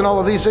yours and all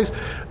of these things.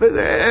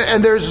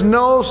 And there's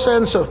no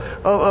sense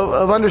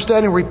of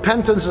understanding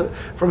repentance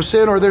from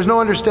sin, or there's no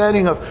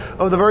understanding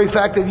of the very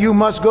fact that you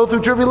must go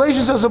through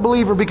tribulations as a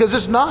believer, because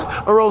it's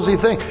not a rosy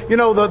thing.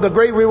 The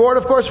great reward,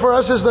 of course, for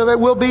us is that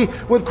we'll be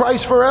with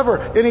Christ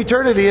forever in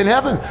eternity in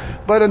heaven.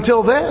 But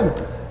until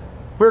then,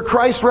 we're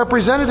Christ's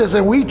representatives,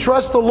 and we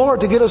trust the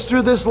Lord to get us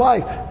through this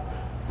life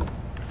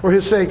for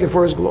His sake and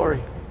for His glory.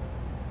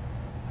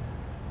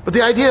 But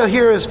the idea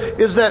here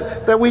is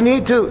that we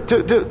need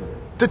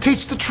to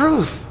teach the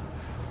truth.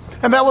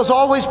 And that was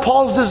always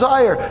Paul's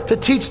desire, to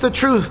teach the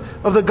truth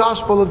of the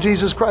gospel of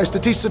Jesus Christ, to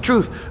teach the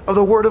truth of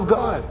the Word of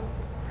God.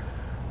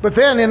 But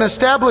then in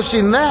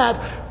establishing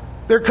that,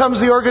 there comes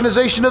the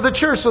organization of the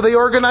church. So they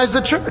organized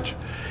the church.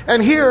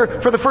 And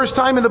here, for the first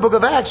time in the book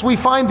of Acts, we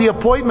find the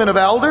appointment of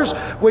elders,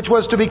 which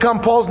was to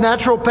become Paul's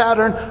natural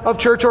pattern of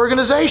church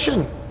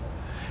organization.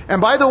 And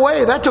by the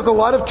way, that took a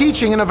lot of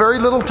teaching in a very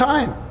little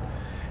time.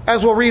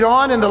 As we'll read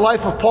on in the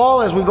life of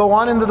Paul, as we go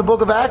on into the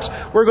book of Acts,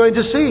 we're going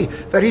to see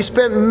that he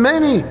spent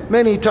many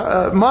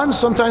months,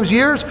 sometimes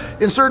years,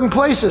 in certain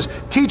places,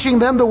 teaching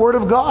them the Word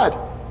of God.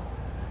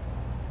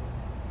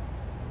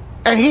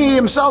 And he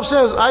himself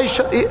says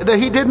that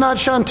he did not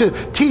shun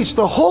to teach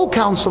the whole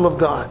counsel of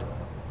God.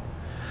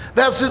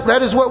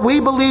 That is what we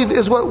believe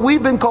is what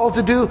we've been called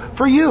to do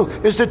for you,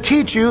 is to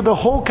teach you the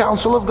whole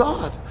counsel of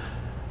God.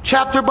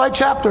 Chapter by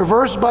chapter,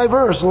 verse by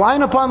verse,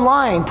 line upon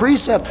line,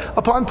 precept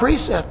upon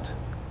precept.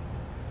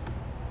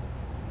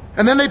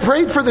 And then they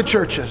prayed for the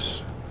churches.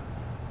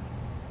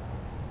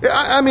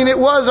 It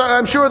was,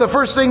 I'm sure, the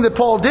first thing that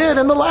Paul did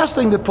and the last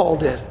thing that Paul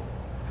did.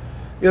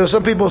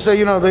 Some people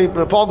say,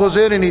 Paul goes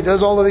in and he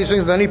does all of these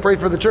things, and then he prayed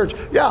for the church.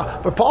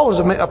 Yeah, but Paul was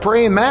a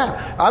praying man.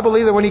 I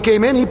believe that when he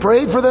came in, he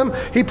prayed for them.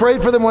 He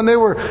prayed for them when they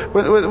were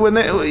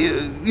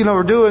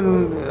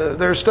doing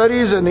their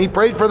studies, and he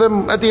prayed for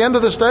them at the end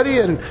of the study,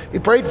 and he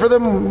prayed for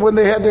them when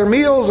they had their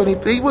meals, and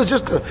he was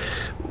just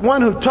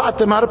one who taught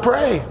them how to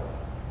pray.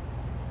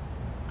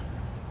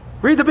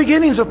 Read the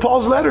beginnings of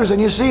Paul's letters, and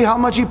you see how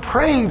much he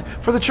prayed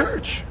for the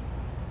church.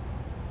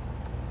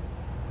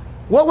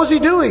 What was he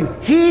doing?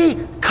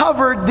 He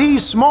covered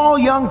these small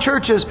young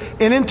churches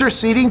in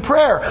interceding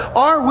prayer.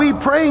 Are we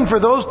praying for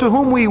those to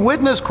whom we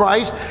witness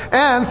Christ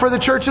and for the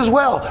church as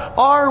well?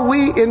 Are we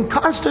in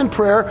constant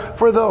prayer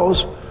for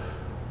those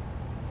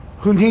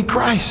who need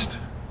Christ?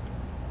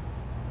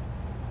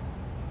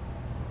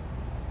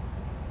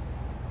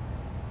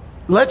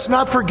 Let's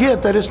not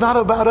forget that it's not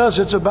about us,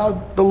 it's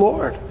about the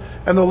Lord.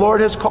 And the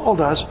Lord has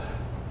called us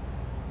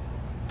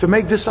to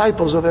make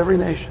disciples of every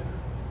nation.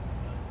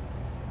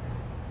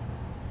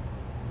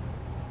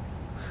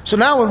 So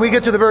now when we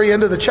get to the very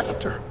end of the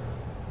chapter,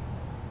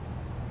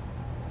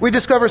 we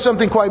discover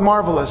something quite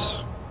marvelous.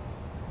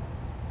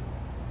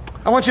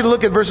 I want you to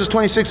look at verses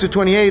 26 to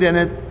 28, and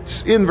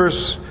it's in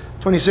verse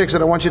 26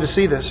 that I want you to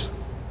see this.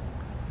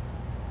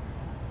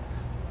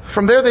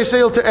 From there they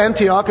sailed to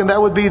Antioch, and that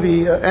would be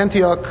the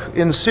Antioch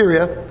in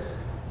Syria,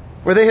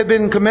 where they had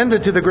been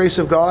commended to the grace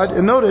of God,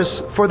 and notice,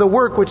 for the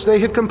work which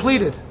they had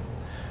completed.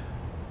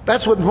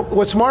 That's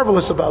what's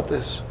marvelous about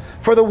this.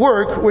 For the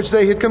work which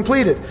they had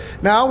completed.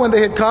 Now, when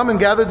they had come and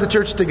gathered the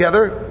church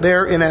together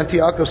there in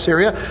Antioch of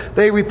Syria,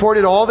 they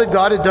reported all that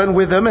God had done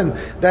with them,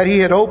 and that He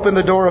had opened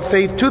the door of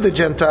faith to the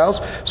Gentiles.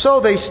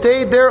 So they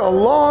stayed there a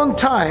long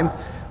time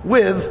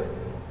with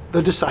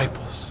the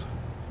disciples.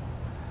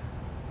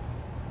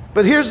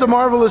 But here's the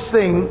marvelous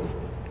thing.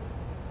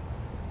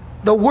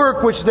 The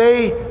work which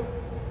they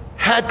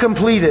had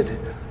completed.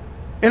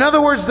 In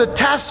other words, the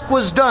task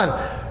was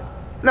done.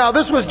 Now,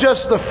 this was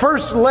just the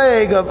first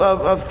leg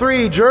of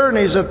three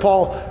journeys that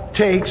Paul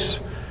takes.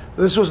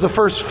 This was the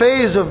first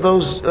phase of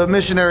those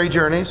missionary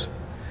journeys.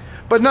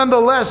 But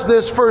nonetheless,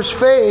 this first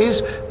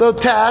phase, the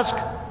task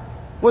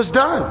was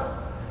done.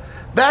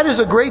 That is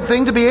a great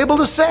thing to be able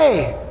to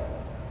say.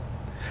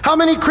 How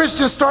many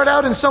Christians start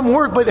out in some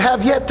work but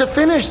have yet to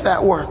finish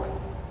that work?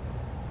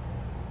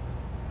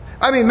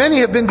 Many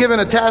have been given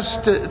a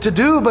task to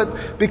do,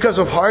 but because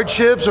of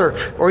hardships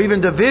or even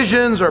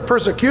divisions or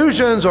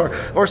persecutions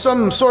or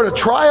some sort of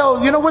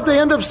trial, you know what they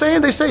end up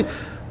saying? They say,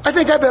 I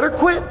think I better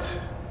quit.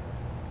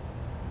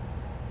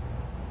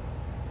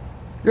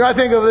 I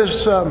think of this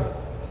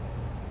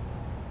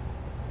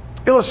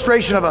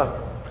illustration of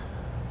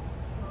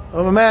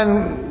a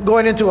man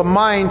going into a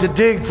mine to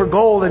dig for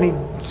gold, and he,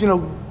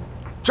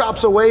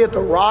 chops away at the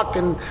rock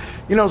and,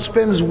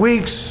 spends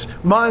weeks,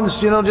 months,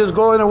 just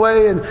going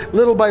away and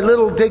little by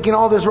little taking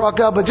all this rock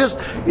out, but just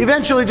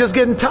eventually just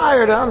getting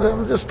tired.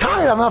 I'm just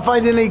tired. I'm not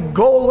finding any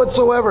gold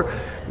whatsoever.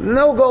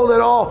 No gold at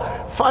all.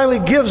 Finally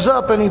gives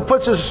up, and he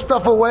puts his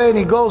stuff away, and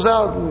he goes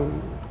out,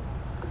 and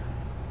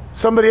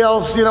somebody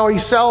else, he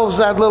sells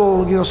that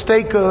little,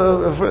 stake,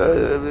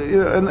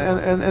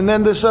 and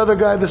then this other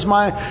guy, this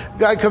mine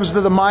guy comes to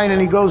the mine, and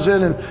he goes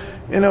in,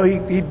 and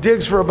he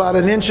digs for about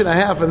 1.5 inches,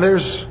 and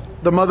there's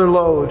the mother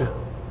lode.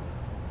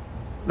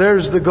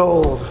 There's the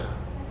gold.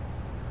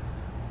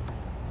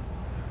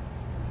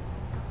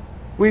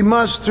 We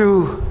must,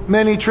 through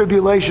many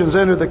tribulations,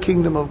 enter the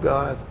kingdom of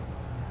God.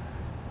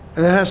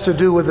 And it has to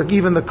do with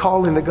even the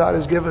calling that God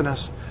has given us.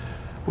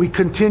 We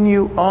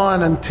continue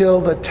on until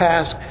the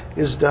task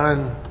is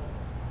done.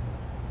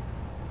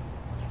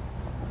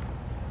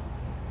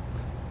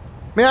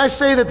 May I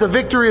say that the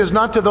victory is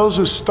not to those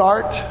who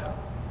start.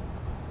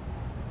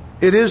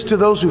 It is to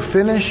those who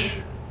finish.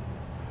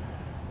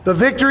 The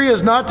victory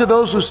is not to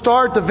those who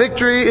start. The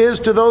victory is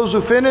to those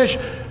who finish.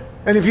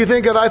 And if you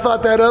think that I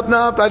thought that up,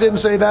 no, I didn't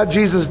say that.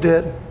 Jesus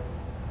did.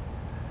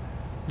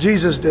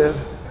 Jesus did.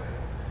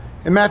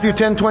 In Matthew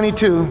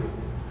 10:22,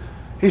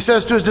 He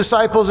says to His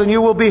disciples, "And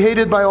you will be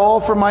hated by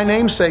all for my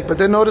name's sake." But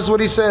then notice what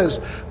He says.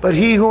 "But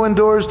he who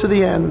endures to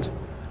the end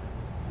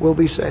will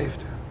be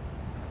saved."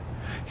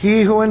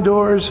 He who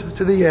endures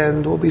to the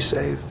end will be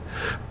saved.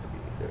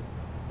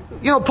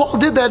 You know, Paul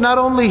did that not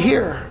only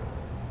here,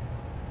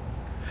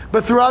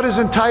 but throughout his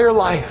entire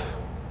life.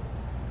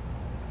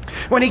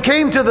 When he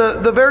came to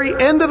the very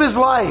end of his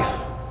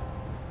life,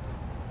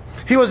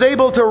 he was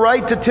able to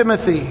write to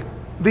Timothy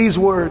these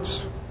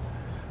words.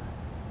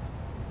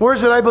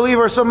 Words that I believe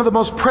are some of the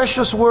most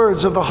precious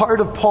words of the heart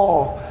of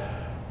Paul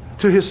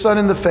to his son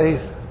in the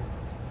faith,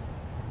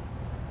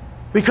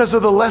 because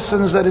of the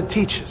lessons that it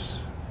teaches.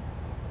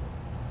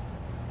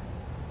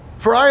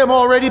 "For I am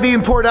already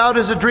being poured out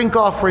as a drink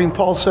offering,"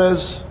 Paul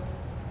says,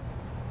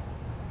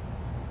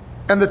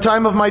 "and the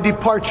time of my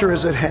departure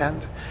is at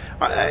hand."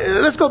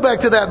 Let's go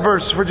back to that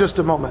verse for just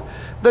a moment.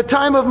 The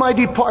time of my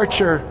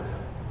departure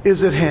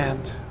is at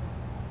hand.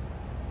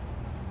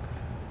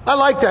 I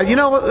like that. You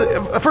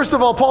know, first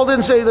of all, Paul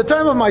didn't say the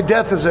time of my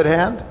death is at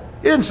hand.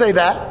 He didn't say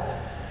that.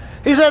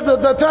 He said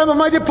the time of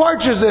my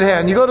departure is at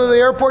hand. You go to the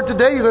airport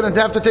today, you're going to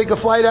have to take a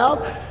flight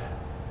out.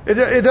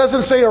 It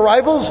doesn't say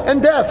arrivals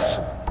and deaths.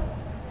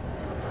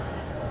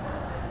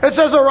 It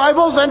says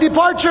arrivals and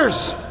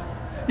departures.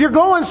 You're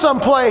going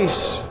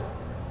someplace.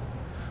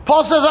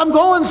 Paul says, I'm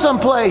going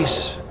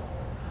someplace.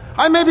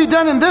 I may be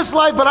done in this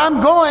life, but I'm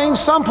going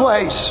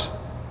someplace.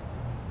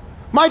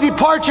 My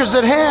departure's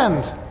at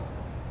hand.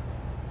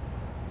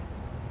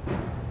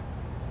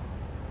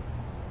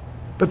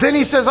 But then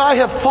he says, I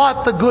have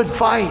fought the good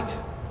fight.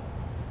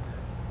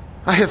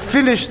 I have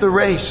finished the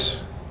race.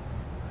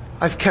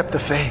 I've kept the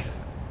faith.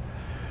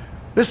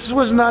 This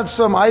was not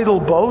some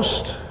idle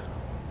boast.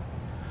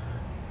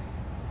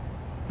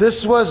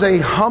 This was a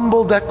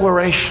humble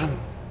declaration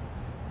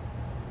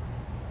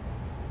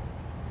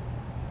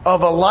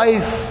of a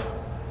life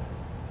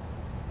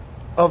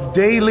of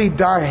daily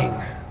dying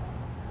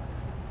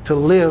to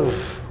live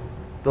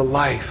the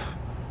life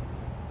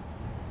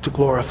to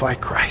glorify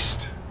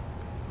Christ.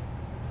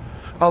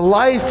 A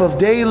life of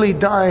daily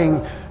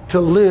dying to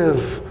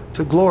live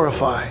to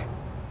glorify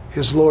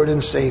His Lord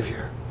and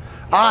Savior.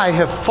 I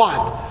have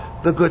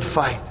fought the good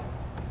fight.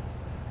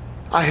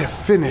 I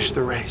have finished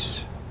the race.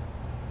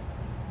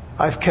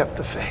 I've kept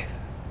the faith.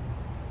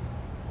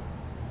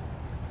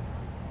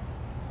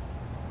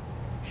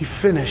 He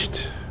finished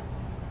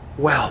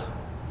well.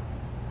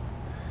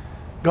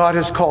 God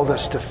has called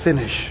us to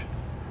finish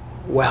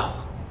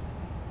well.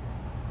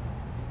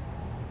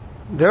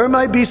 There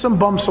might be some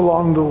bumps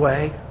along the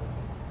way.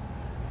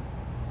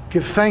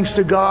 Give thanks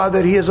to God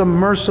that He is a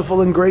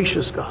merciful and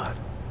gracious God.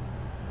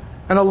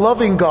 And a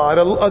loving God.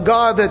 A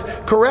God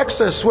that corrects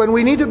us when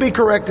we need to be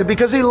corrected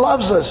because He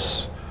loves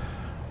us.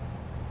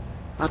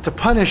 Not to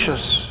punish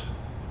us,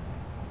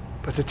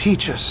 but to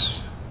teach us.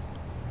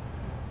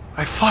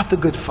 I fought the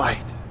good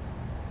fight.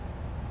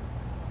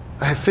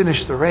 I have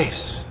finished the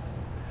race.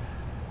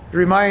 It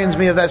reminds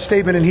me of that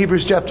statement in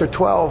Hebrews chapter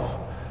 12.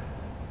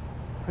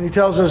 And he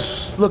tells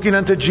us, looking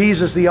unto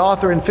Jesus, the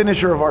author and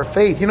finisher of our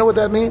faith. You know what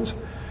that means?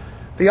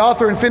 The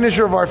author and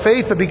finisher of our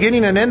faith, the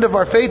beginning and end of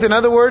our faith. In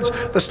other words,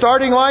 the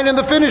starting line and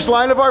the finish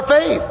line of our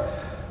faith.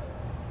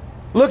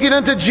 Looking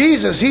unto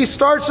Jesus, He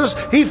starts us,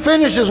 He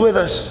finishes with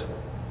us.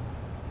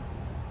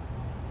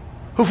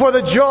 Who for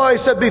the joy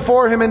set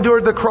before Him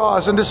endured the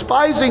cross, and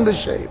despising the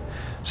shame,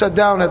 sat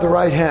down at the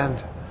right hand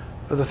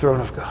of the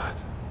throne of God.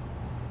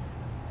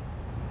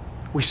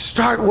 We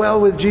start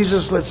well with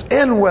Jesus, let's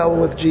end well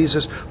with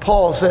Jesus.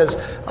 Paul says,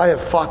 I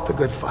have fought the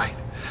good fight.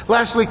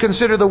 Lastly,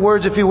 consider the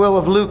words, if you will,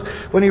 of Luke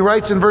when he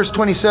writes in verse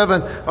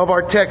 27 of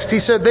our text.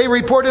 He said, they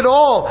reported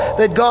all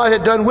that God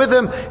had done with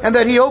them and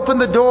that He opened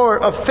the door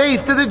of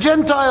faith to the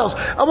Gentiles.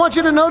 I want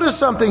you to notice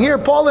something here.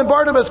 Paul and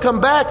Barnabas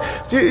come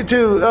back to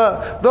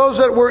those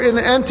that were in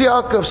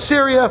Antioch of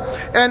Syria,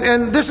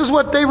 and this is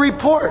what they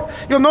report.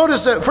 You'll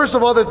notice that, first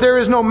of all, that there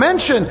is no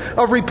mention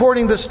of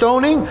reporting the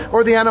stoning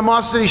or the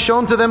animosity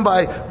shown to them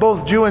by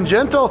both Jew and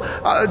Gentile.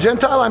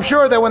 I'm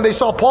sure that when they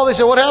saw Paul, they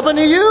said, what happened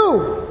to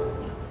you?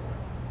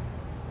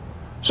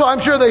 So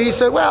I'm sure that he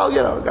said, well, you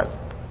know,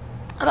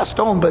 I got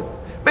stoned, but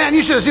man,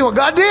 you should have seen what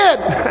God did.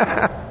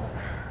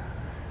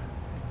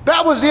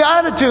 That was the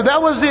attitude.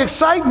 That was the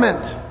excitement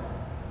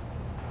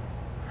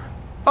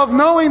of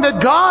knowing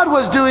that God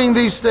was doing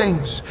these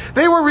things.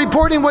 They were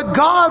reporting what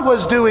God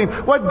was doing,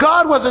 what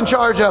God was in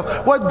charge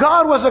of, what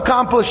God was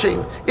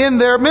accomplishing in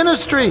their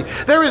ministry.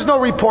 There is no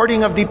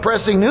reporting of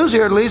depressing news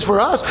here, at least for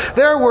us.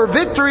 There were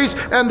victories,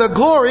 and the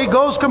glory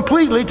goes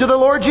completely to the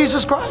Lord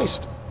Jesus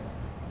Christ.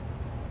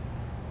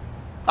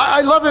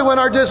 I love it when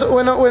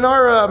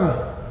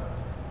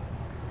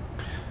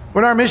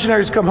our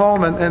missionaries come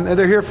home and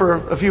they're here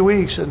for a few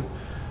weeks, and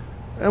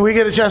we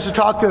get a chance to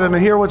talk to them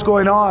and hear what's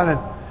going on. And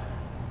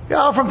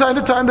from time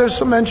to time there's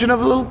some mention of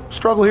a little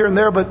struggle here and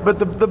there, but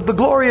the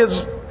glory is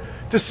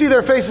to see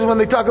their faces when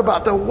they talk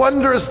about the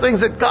wondrous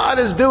things that God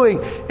is doing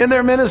in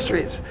their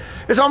ministries.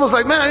 It's almost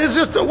like, man, it's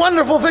just a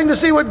wonderful thing to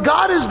see what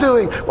God is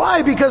doing.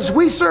 Why? Because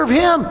we serve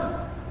Him.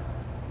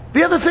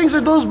 The other things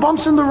are those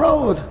bumps in the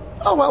road.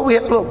 Oh, well, we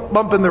had a little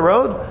bump in the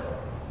road.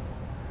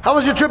 How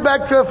was your trip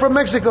back from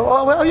Mexico?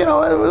 Oh, well, it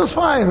was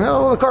fine.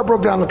 The car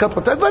broke down a couple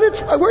of times, but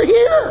we're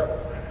here.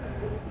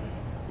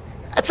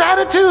 It's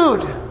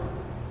attitude.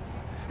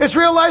 It's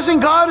realizing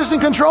God is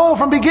in control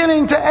from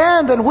beginning to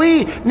end, and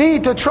we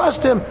need to trust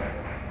Him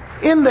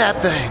in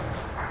that thing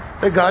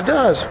that God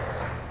does.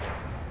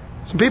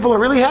 Some people are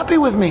really happy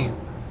with me.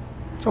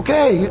 It's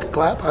okay. You can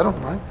clap. I don't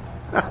mind.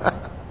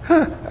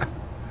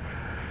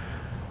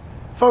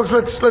 Folks,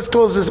 let's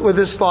close this with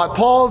this thought.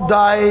 Paul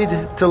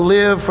died to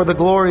live for the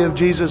glory of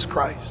Jesus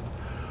Christ.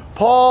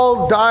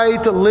 Paul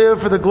died to live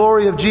for the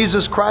glory of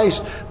Jesus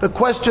Christ. The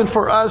question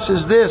for us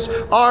is this: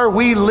 are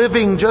we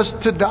living just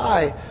to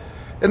die?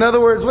 In other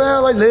words,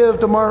 well, I live,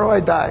 tomorrow I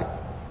die.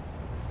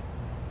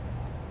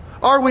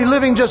 Are we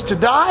living just to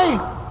die?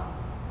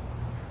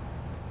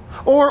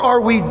 Or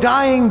are we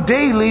dying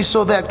daily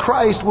so that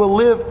Christ will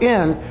live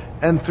in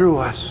and through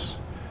us?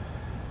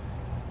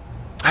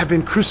 I've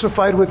been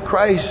crucified with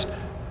Christ.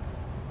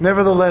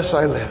 Nevertheless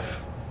I live.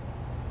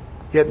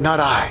 Yet not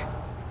I,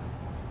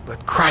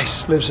 but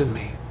Christ lives in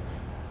me.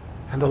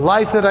 And the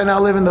life that I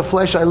now live in the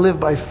flesh, I live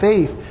by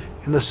faith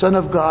in the Son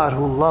of God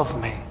who loved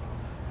me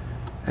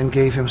and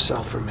gave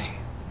Himself for me.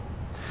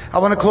 I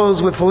want to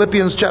close with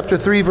Philippians chapter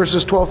 3,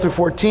 verses 12 through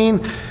 14,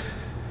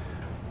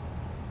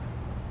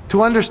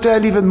 to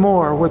understand even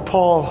more what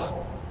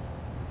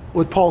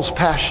Paul's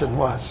passion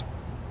was.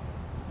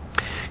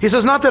 He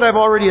says, not that I've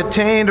already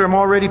attained or am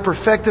already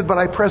perfected, but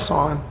I press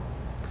on,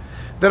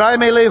 that I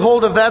may lay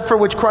hold of that for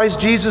which Christ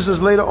Jesus has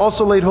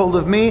also laid hold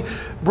of me.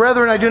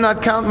 Brethren, I do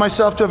not count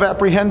myself to have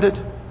apprehended,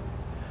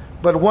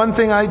 but one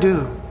thing I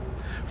do,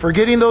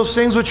 forgetting those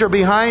things which are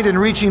behind and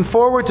reaching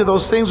forward to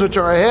those things which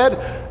are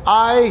ahead,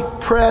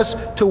 I press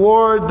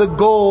toward the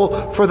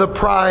goal for the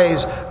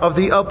prize of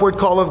the upward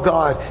call of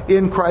God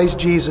in Christ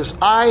Jesus.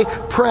 I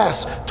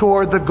press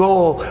toward the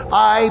goal.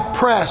 I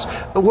press.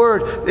 The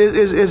word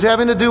is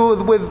having to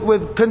do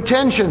with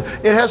contention.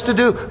 It has to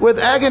do with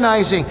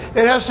agonizing.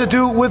 It has to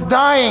do with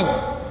dying.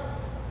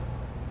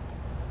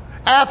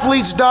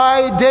 Athletes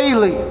die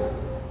daily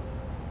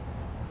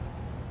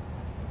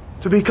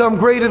to become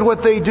great at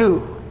what they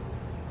do.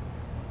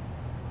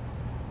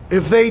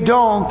 If they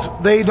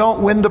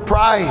don't win the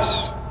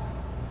prize.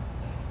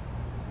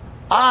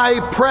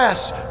 I press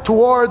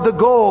toward the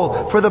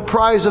goal for the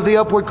prize of the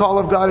upward call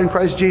of God in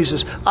Christ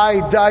Jesus.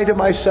 I die to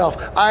myself.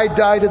 I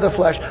die to the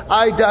flesh.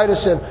 I die to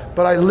sin.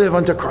 But I live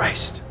unto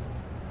Christ.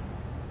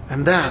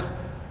 And that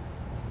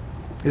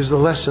is the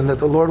lesson that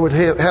the Lord would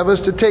have us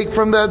to take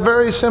from that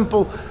very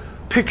simple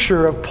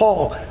picture of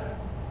Paul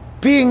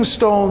being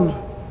stoned,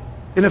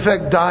 in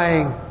effect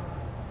dying,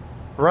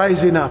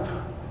 rising up,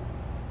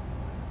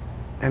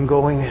 and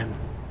going in,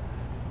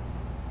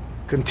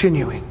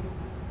 continuing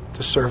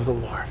to serve the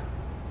Lord.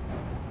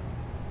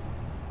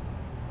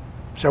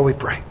 Shall we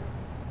pray?